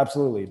yeah,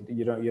 absolutely.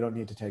 You don't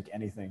need to take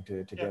anything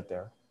to get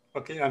there.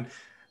 Okay. And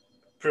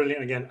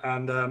brilliant again.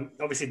 And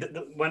obviously,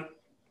 when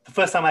the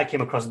first time I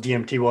came across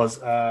DMT was,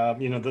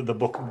 the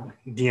book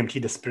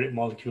DMT, The Spirit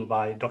Molecule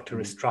by Dr.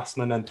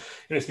 Strassman. And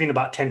it's been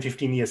about 10,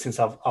 15 years since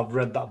I've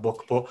read that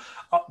book. But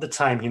at the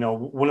time,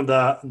 one of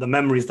the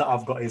memories that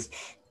I've got is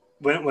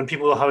when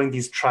people were having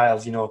these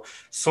trials,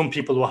 some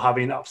people were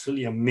having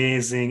absolutely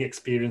amazing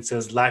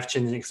experiences,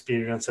 life-changing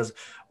experiences,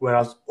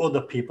 whereas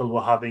other people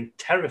were having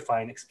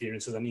terrifying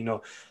experiences.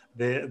 And,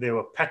 they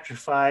were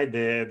petrified,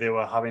 they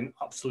were having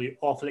absolutely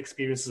awful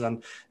experiences,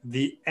 and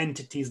the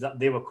entities that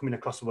they were coming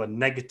across were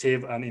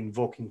negative and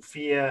invoking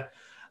fear.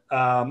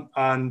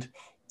 And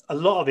a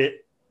lot of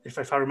it,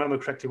 if I remember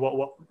correctly,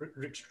 what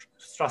Rich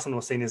Strassman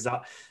was saying is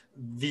that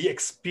the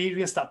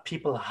experience that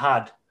people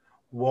had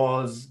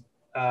was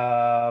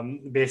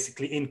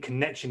basically in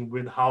connection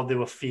with how they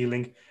were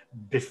feeling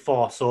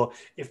before. So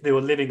if they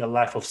were living a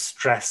life of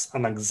stress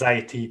and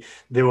anxiety,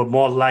 they were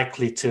more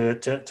likely to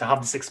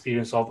have this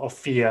experience of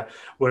fear,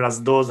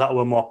 whereas those that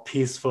were more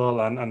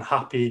peaceful and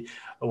happy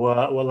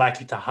were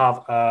likely to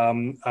have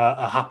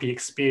a happy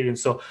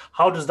experience. So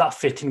how does that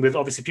fit in with,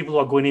 obviously, people who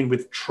are going in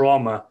with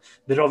trauma?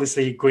 They're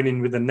obviously going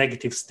in with a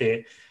negative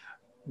state.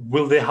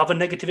 Will they have a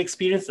negative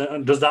experience?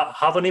 And does that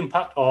have an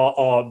impact,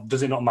 or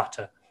does it not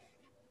matter?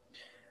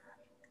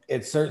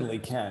 It certainly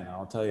can.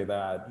 I'll tell you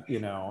that,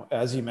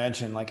 as you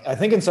mentioned, like, I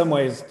think in some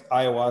ways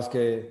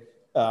ayahuasca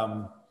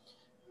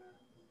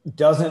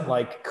doesn't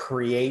like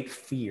create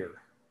fear.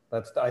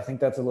 I think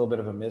that's a little bit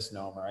of a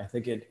misnomer. I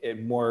think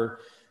it more,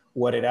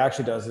 what it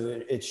actually does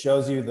is it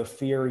shows you the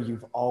fear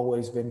you've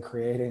always been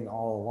creating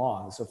all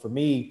along. So for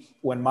me,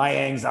 when my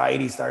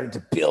anxiety started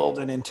to build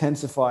and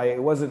intensify,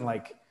 it wasn't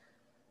like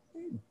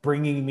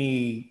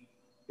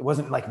it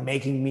wasn't like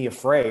making me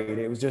afraid.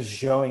 It was just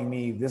showing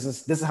me this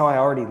is how I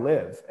already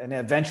live. And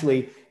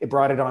eventually it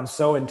brought it on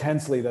so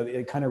intensely that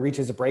it kind of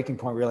reaches a breaking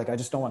point where you're like, I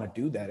just don't want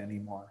to do that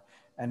anymore.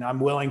 And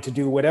I'm willing to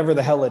do whatever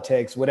the hell it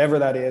takes, whatever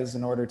that is,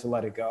 in order to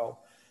let it go.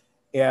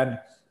 And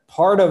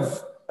part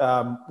of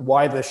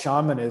why the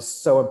shaman is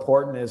so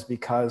important is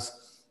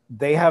because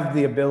they have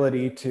the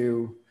ability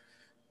to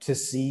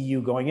see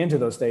you going into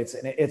those states.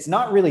 And it's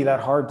not really that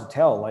hard to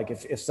tell. Like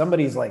if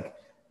somebody's like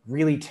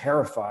really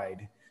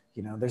terrified,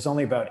 there's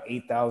only about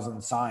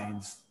 8,000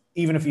 signs,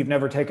 even if you've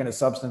never taken a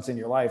substance in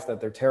your life, that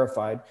they're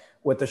terrified.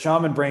 What the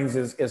shaman brings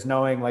is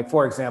knowing, like,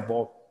 for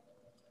example,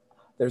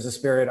 there's a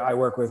spirit I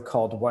work with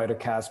called White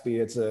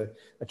Caspi. It's a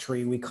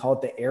tree. We call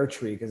it the air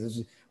tree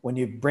because when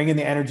you bring in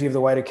the energy of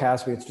the White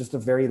Caspi, it's just a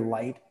very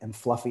light and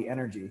fluffy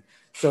energy.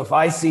 So if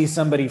I see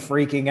somebody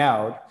freaking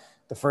out,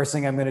 the first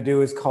thing I'm going to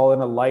do is call in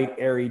a light,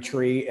 airy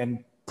tree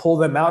and pull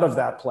them out of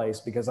that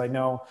place, because I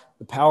know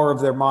the power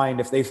of their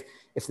mind.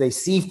 If they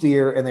see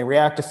fear and they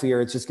react to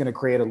fear, it's just going to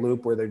create a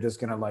loop where they're just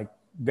going to like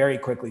very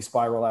quickly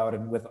spiral out.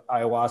 And with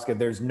ayahuasca,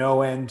 there's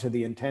no end to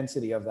the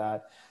intensity of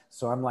that.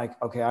 So I'm like,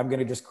 okay, I'm going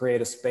to just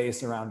create a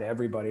space around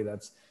everybody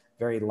that's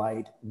very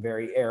light,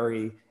 very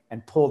airy,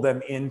 and pull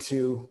them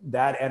into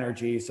that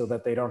energy so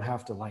that they don't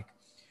have to like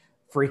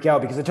freak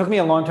out. Because it took me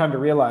a long time to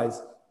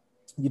realize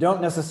you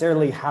don't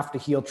necessarily have to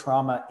heal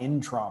trauma in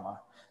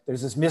trauma.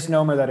 There's this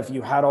misnomer that if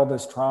you had all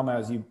this trauma,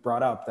 as you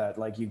brought up, that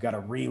like you got to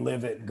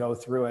relive it and go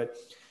through it.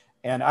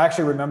 And I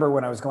actually remember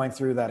when I was going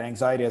through that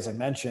anxiety, as I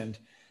mentioned,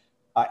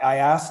 I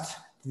asked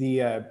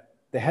the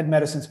head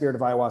medicine spirit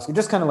of ayahuasca,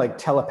 just kind of like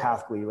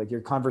telepathically, like your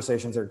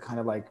conversations are kind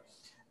of like,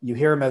 you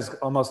hear them as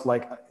almost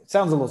like, it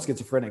sounds a little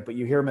schizophrenic, but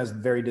you hear them as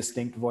very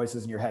distinct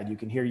voices in your head. You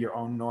can hear your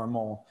own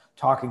normal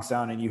talking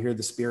sound and you hear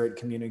the spirit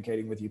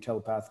communicating with you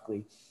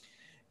telepathically.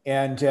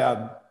 And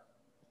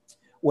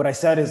what I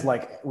said is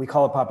like, we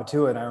call it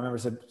Papatua. And I remember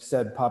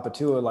said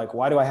Papatua, like,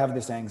 why do I have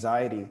this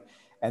anxiety?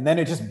 And then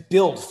it just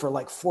built for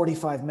like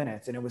 45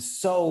 minutes. And it was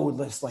so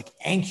just like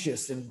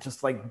anxious and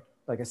just like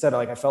I said,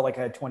 like I felt like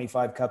I had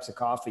 25 cups of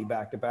coffee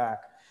back to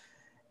back.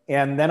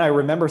 And then I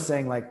remember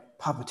saying like,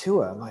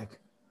 Papatua, like,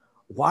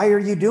 why are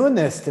you doing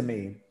this to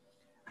me?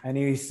 And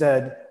he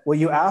said, well,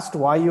 you asked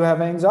why you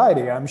have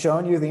anxiety. I'm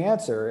showing you the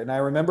answer. And I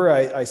remember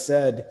I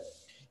said,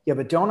 yeah,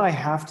 but don't I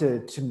have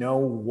to know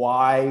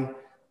why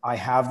I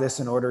have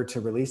this in order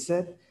to release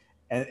it?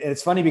 And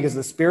it's funny because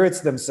the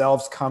spirits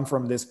themselves come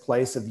from this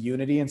place of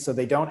unity. And so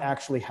they don't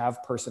actually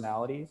have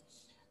personalities.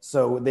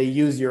 So they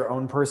use your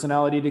own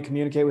personality to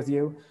communicate with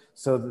you.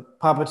 So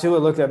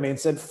Papatua looked at me and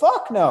said,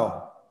 fuck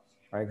no.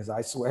 Right? Because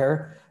I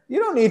swear, you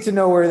don't need to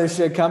know where this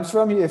shit comes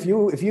from. If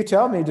you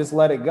tell me, just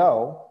let it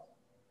go.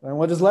 And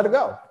we'll just let it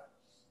go.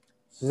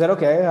 So he said,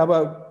 okay, how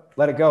about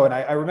let it go? And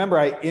I remember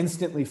I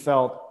instantly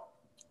felt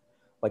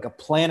like a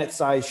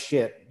planet-sized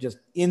shit, just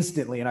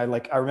instantly. And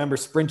I remember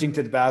sprinting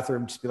to the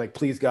bathroom, just be like,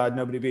 please God,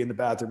 nobody be in the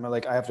bathroom. I'm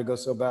like, I have to go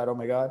so bad. Oh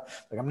my God.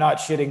 Like, I'm not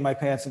shitting my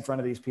pants in front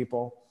of these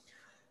people.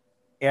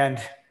 And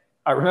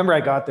I remember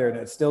I got there and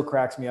it still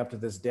cracks me up to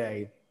this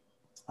day.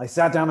 I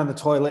sat down on the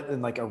toilet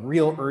in like a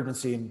real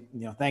urgency, and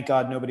thank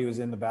God nobody was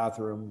in the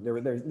bathroom. There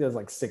was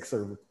like 6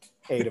 or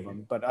 8 of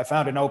them, but I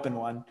found an open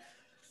one.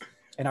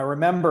 And I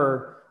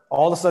remember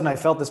all of a sudden I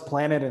felt this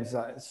planet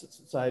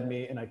inside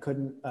me, and I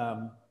couldn't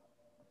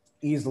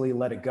easily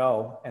let it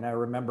go. And I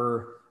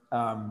remember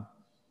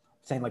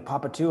saying like,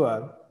 Papa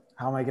Tua,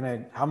 how am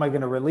I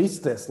gonna release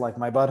this? Like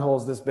my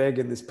butthole's this big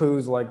and this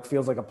poo's like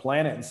feels like a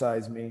planet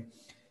inside me.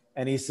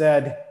 And he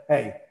said,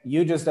 hey,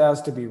 you just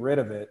asked to be rid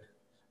of it.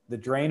 The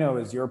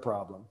Drano is your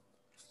problem.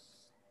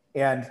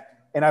 And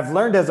I've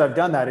learned as I've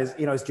done that is,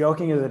 you know, as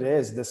joking as it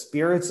is, the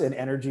spirits and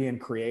energy in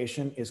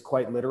creation is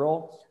quite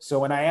literal. So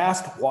when I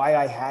asked why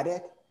I had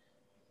it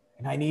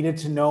and I needed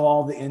to know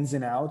all the ins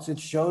and outs, it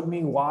showed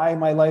me why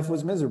my life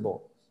was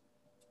miserable.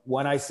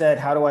 When I said,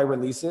 how do I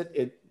release it?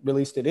 It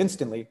released it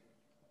instantly.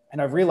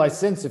 And I've realized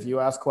since, if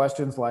you ask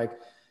questions like,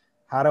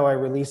 how do I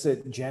release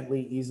it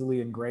gently, easily,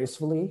 and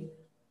gracefully,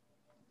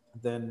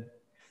 then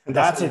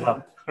that's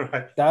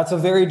a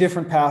very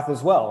different path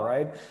as well,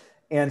 right?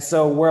 And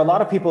so where a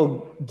lot of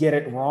people get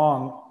it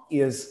wrong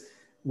is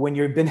when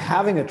you've been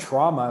having a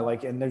trauma,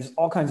 like, and there's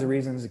all kinds of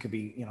reasons. It could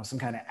be, you know, some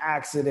kind of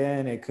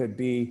accident. It could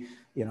be,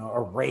 you know,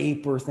 a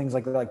rape or things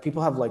like that. Like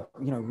people have like,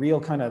 you know,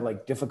 real kind of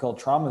like difficult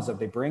traumas that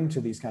they bring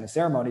to these kind of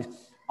ceremonies.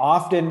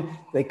 Often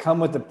they come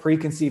with the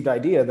preconceived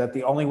idea that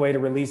the only way to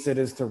release it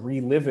is to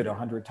relive it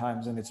 100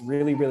 times. And it's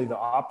really, really the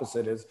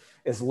opposite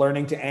is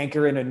learning to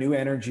anchor in a new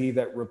energy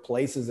that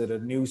replaces it, a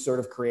new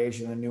sort of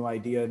creation, a new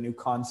idea, a new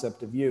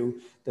concept of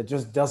you that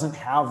just doesn't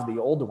have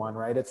the old one,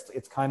 right?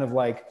 It's kind of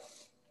like,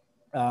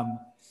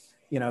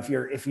 you know,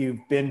 if you've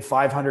been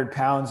 500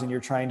 pounds and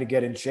you're trying to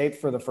get in shape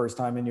for the first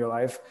time in your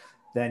life,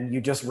 then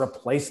you just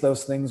replace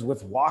those things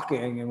with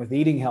walking and with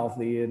eating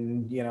healthy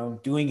and, you know,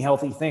 doing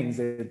healthy things.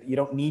 You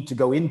don't need to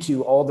go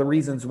into all the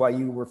reasons why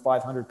you were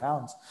 500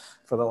 pounds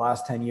for the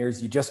last 10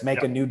 years. You just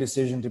make a new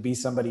decision to be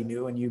somebody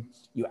new and you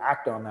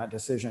act on that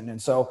decision.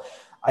 And so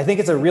I think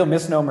it's a real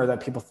misnomer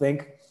that people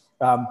think,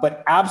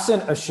 but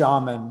absent a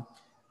shaman,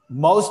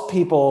 most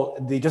people,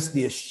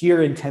 the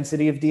sheer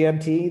intensity of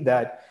DMT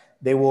that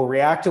they will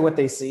react to what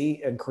they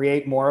see and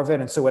create more of it.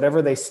 And so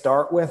whatever they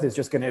start with is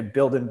just going to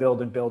build and build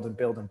and build and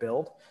build and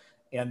build.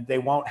 And they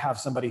won't have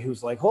somebody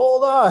who's like,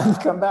 hold on,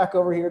 come back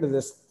over here to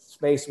this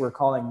space we're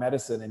calling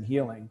medicine and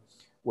healing,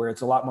 where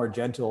it's a lot more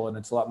gentle and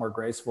it's a lot more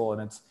graceful.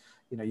 And it's,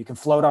 you know, you can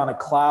float on a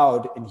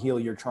cloud and heal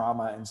your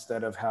trauma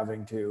instead of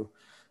having to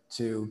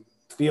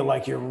feel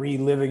like you're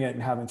reliving it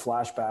and having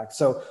flashbacks.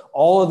 So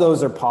all of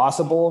those are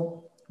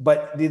possible.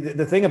 But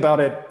the thing about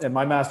it, and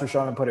my master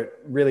shaman put it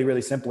really,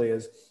 really simply,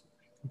 is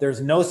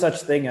there's no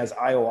such thing as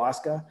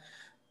ayahuasca,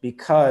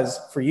 because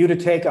for you to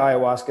take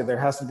ayahuasca, there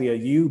has to be a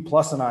you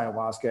plus an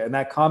ayahuasca. And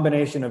that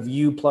combination of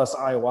you plus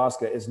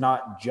ayahuasca is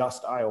not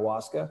just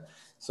ayahuasca.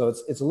 So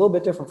it's a little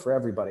bit different for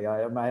everybody.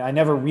 I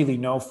never really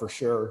know for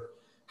sure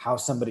how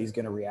somebody's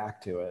going to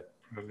react to it.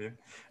 Brilliant.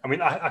 I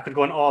mean, I could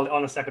go on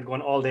honestly, I could go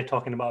on all day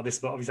talking about this,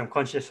 but obviously I'm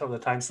conscious of the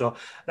time. So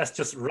let's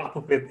just wrap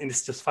up in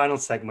this just final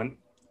segment.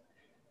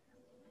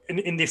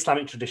 In the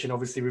Islamic tradition,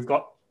 obviously, we've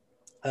got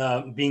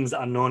beings that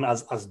are known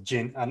as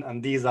jinn,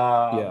 and these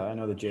are I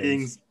know the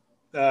beings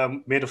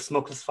made of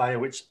smokeless fire,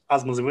 which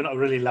as Muslims we're not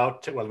really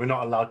allowed to. Well, we're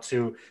not allowed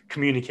to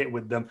communicate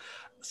with them.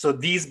 So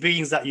these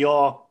beings that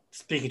you're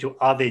speaking to,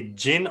 are they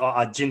jinn or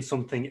are jinn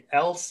something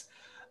else?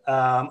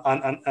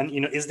 And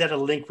you know, is there a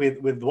link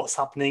with what's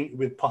happening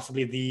with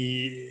possibly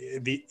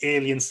the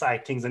alien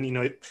sightings? And you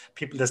know,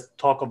 people just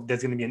talk of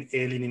there's going to be an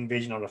alien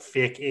invasion or a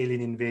fake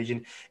alien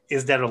invasion.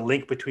 Is there a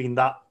link between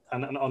that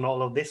and on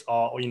all of this,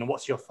 or you know,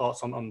 what's your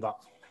thoughts on that?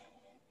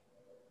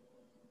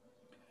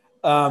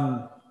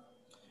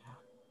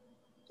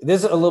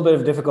 This is a little bit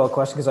of a difficult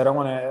question because I don't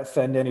want to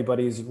offend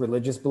anybody's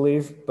religious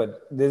belief,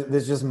 but this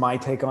is just my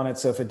take on it.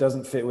 So if it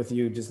doesn't fit with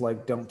you, just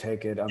like, don't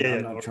take it.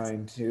 I'm not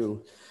trying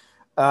to.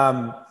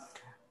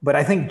 But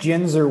I think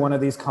jinns are one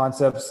of these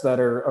concepts that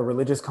are a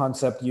religious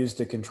concept used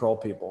to control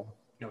people.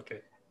 Okay.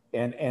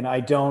 And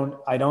I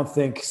don't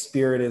think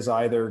spirit is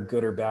either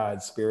good or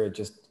bad. Spirit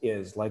just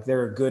is. Like,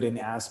 there are good in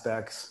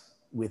aspects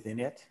within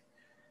it.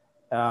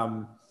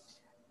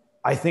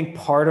 I think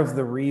part of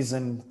the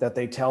reason that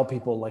they tell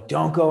people, like,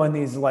 don't go in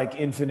these like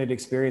infinite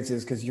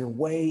experiences, because you're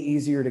way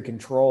easier to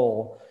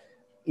control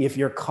if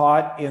you're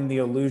caught in the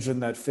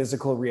illusion that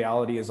physical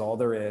reality is all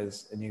there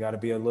is, and you got to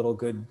be a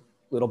good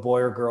little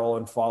boy or girl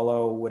and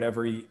follow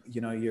whatever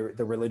the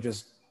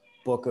religious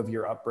book of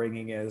your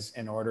upbringing is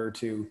in order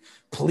to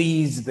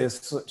please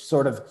this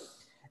sort of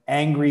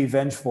angry,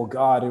 vengeful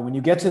God. And when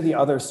you get to the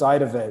other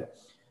side of it,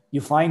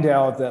 you find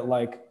out that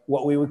like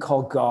what we would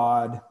call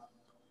God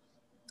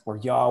or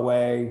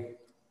Yahweh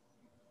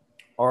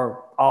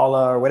or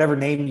Allah or whatever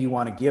name you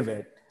want to give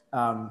it,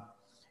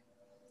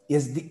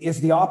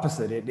 is the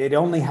opposite. It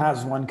only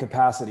has one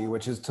capacity,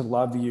 which is to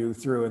love you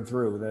through and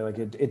through. They're like,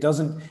 it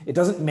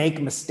doesn't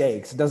make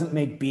mistakes. It doesn't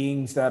make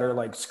beings that are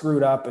like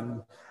screwed up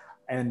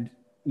and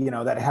you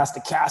know, that it has to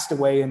cast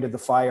away into the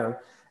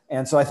fire.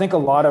 And so I think a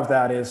lot of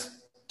that is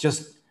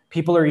just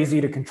people are easy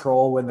to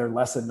control when they're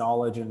less in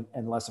knowledge and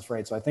less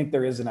afraid. So I think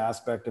there is an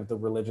aspect of the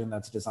religion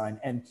that's designed,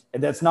 and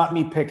that's not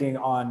me picking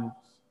on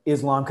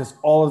Islam, because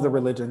all of the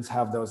religions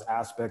have those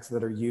aspects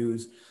that are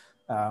used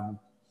for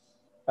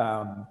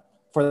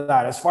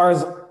that. As far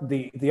as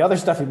the other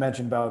stuff you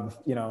mentioned about,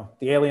 you know,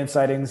 the alien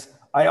sightings,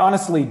 I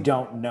honestly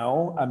don't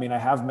know. I mean, I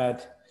have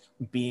met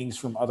beings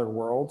from other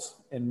worlds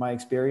in my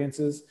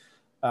experiences.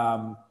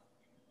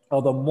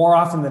 Although more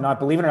often than not,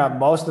 believe it or not,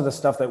 most of the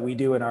stuff that we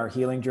do in our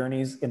healing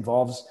journeys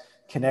involves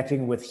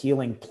connecting with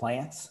healing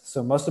plants.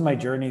 So most of my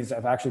journeys,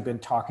 I've actually been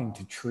talking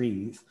to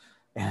trees,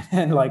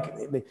 and like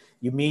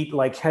you meet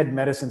like head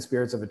medicine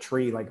spirits of a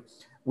tree. Like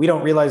we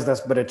don't realize this,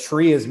 but a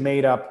tree is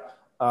made up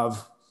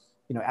of,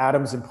 you know,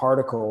 atoms and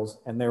particles,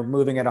 and they're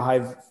moving at a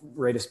high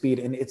rate of speed.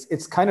 And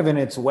it's kind of in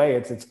its way,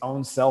 it's its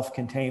own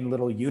self-contained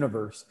little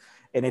universe.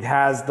 And it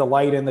has the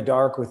light and the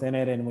dark within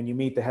it. And when you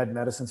meet the head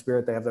medicine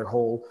spirit, they have their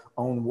whole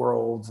own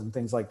worlds and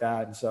things like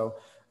that. And so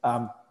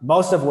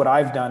most of what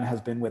I've done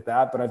has been with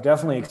that, but I've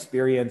definitely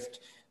experienced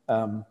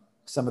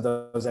some of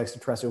those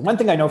extraterrestrial. One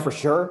thing I know for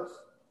sure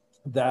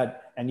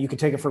that, and you can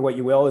take it for what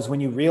you will, is when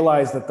you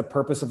realize that the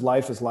purpose of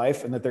life is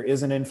life and that there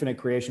is an infinite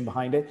creation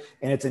behind it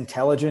and it's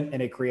intelligent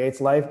and it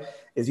creates life,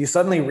 is you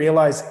suddenly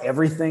realize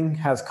everything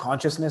has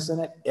consciousness in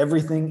it.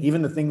 Everything,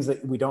 even the things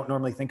that we don't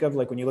normally think of,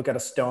 like when you look at a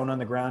stone on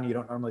the ground, you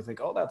don't normally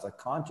think, oh, that's a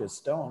conscious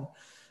stone.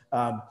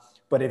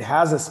 But it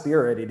has a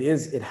spirit.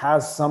 It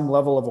has some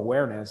level of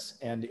awareness.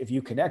 And if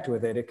you connect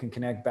with it, it can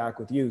connect back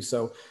with you.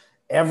 So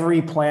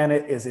every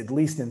planet is at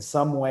least in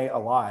some way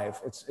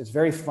alive. It's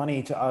very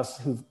funny to us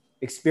who've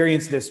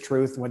experience this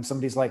truth when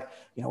somebody's like,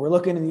 you know, we're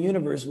looking in the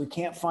universe, we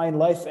can't find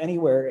life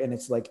anywhere. And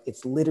it's like,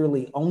 it's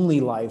literally only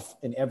life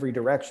in every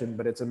direction,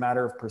 but it's a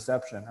matter of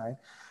perception, right?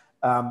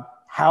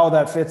 How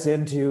that fits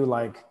into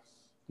like,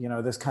 you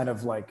know, this kind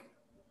of like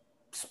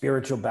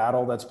spiritual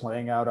battle that's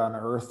playing out on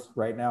Earth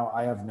right now,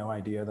 I have no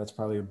idea. That's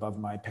probably above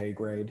my pay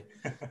grade.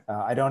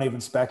 I don't even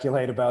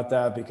speculate about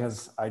that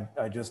because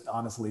I just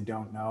honestly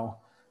don't know.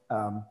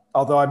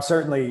 Although I'm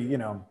certainly, you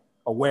know,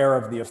 aware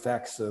of the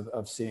effects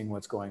of seeing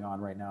what's going on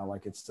right now.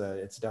 Like it's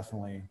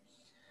definitely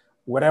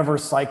whatever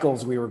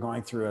cycles we were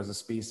going through as a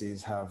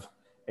species have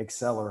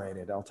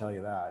accelerated. I'll tell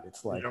you that.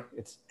 It's like,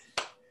 it's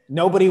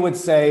nobody would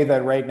say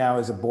that right now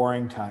is a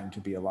boring time to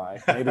be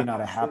alive. Maybe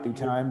not a happy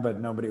time, but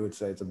nobody would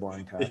say it's a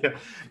boring time.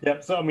 Yeah.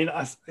 So, I mean,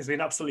 it's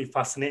been absolutely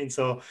fascinating.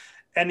 So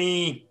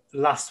any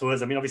last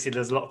words? I mean, obviously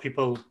there's a lot of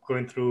people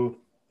going through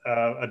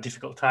a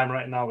difficult time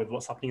right now with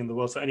what's happening in the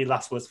world. So any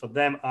last words for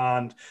them,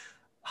 and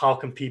how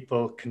can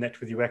people connect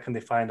with you? Where can they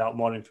find out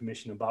more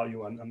information about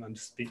you and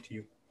speak to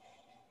you?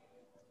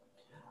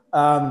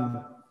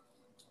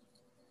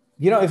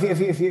 You know,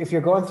 if you're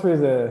going through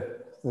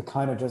the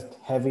kind of just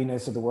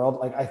heaviness of the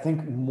world, like I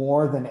think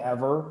more than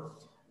ever,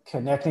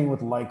 connecting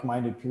with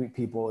like-minded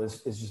people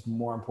is just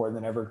more important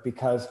than ever,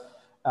 because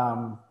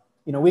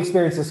you know, we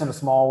experienced this in a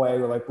small way.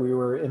 We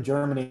were in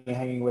Germany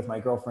hanging with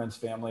my girlfriend's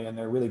family, and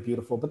they're really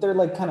beautiful, but they're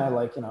like kind of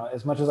like, you know,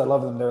 as much as I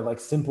love them, they're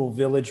like simple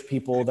village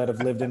people that have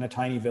lived in a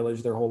tiny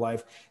village their whole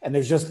life. And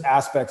there's just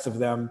aspects of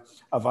them,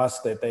 of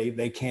us, that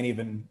they can't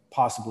even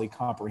possibly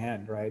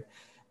comprehend. Right.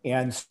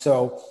 And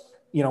so,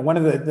 you know, one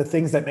of the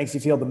things that makes you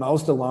feel the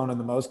most alone and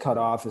the most cut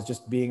off is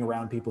just being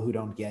around people who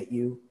don't get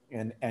you.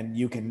 And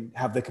you can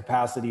have the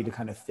capacity to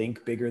kind of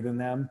think bigger than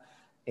them.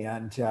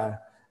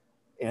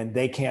 And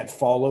they can't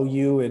follow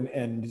you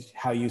and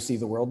how you see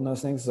the world and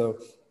those things. So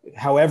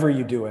however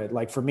you do it,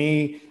 like for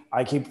me,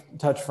 I keep in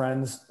touch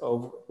friends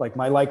over, like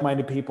my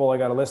like-minded people. I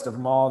got a list of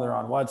them all. They're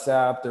on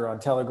WhatsApp, they're on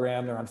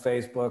Telegram, they're on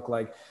Facebook,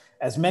 like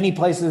as many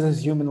places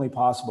as humanly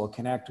possible.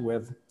 Connect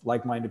with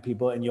like-minded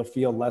people and you'll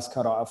feel less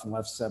cut off and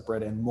less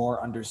separate and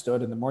more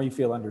understood. And the more you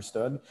feel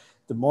understood,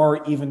 the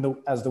more, even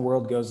as the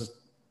world goes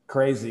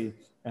crazy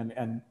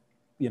and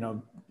you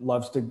know,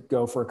 loves to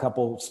go for a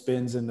couple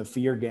spins in the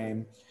fear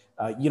game,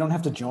 you don't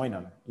have to join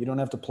them. You don't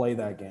have to play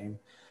that game.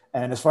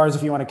 And as far as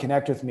if you want to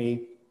connect with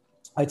me,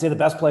 I'd say the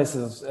best place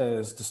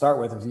is to start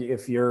with.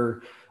 If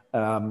you're, you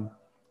know,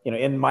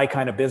 in my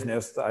kind of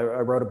business, I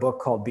wrote a book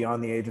called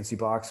Beyond the Agency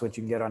Box, which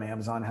you can get on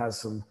Amazon. It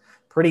has some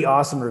pretty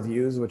awesome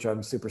reviews, which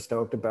I'm super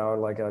stoked about.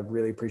 Like, I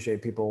really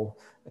appreciate people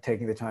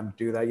taking the time to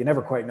do that. You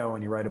never quite know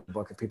when you write a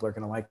book if people are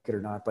going to like it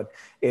or not. But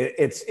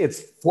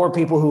it's for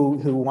people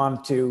who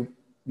want to,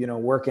 you know,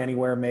 work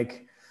anywhere,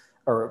 make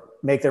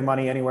their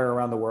money anywhere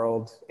around the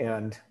world,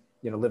 and,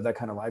 you know, live that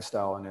kind of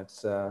lifestyle. And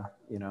it's,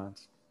 you know,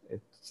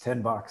 it's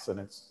 $10 and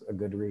it's a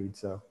good read.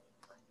 So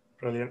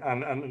brilliant.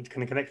 And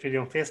can I connect with you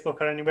on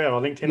Facebook or anywhere,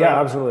 or LinkedIn? Yeah,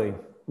 absolutely.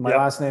 My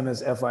last name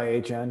is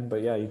Fihn,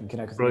 but yeah, you can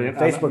connect with me.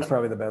 Facebook's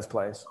probably the best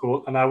place.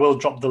 Cool. And I will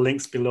drop the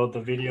links below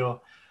the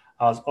video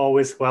as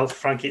always. Well,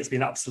 Frankie, it's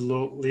been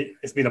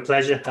a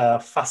pleasure.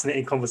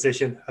 Fascinating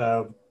conversation.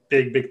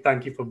 Big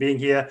thank you for being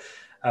here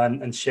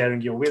and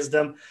sharing your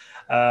wisdom.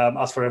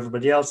 As for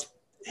everybody else,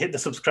 hit the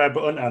subscribe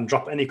button and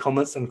drop any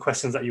comments and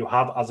questions that you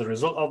have as a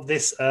result of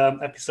this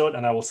episode,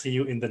 and I will see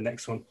you in the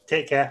next one.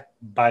 Take care.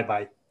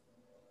 Bye.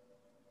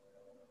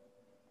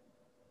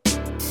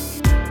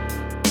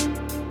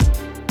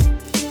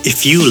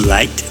 If you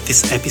liked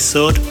this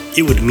episode,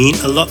 it would mean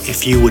a lot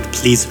if you would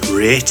please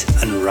rate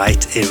and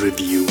write a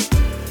review.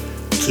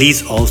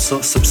 Please also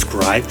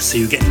subscribe so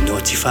you get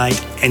notified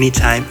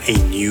anytime a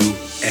new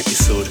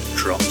episode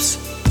drops.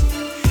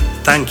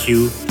 Thank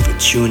you for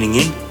tuning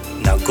in.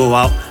 Now go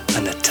out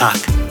and attack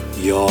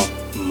your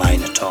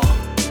Minotaur.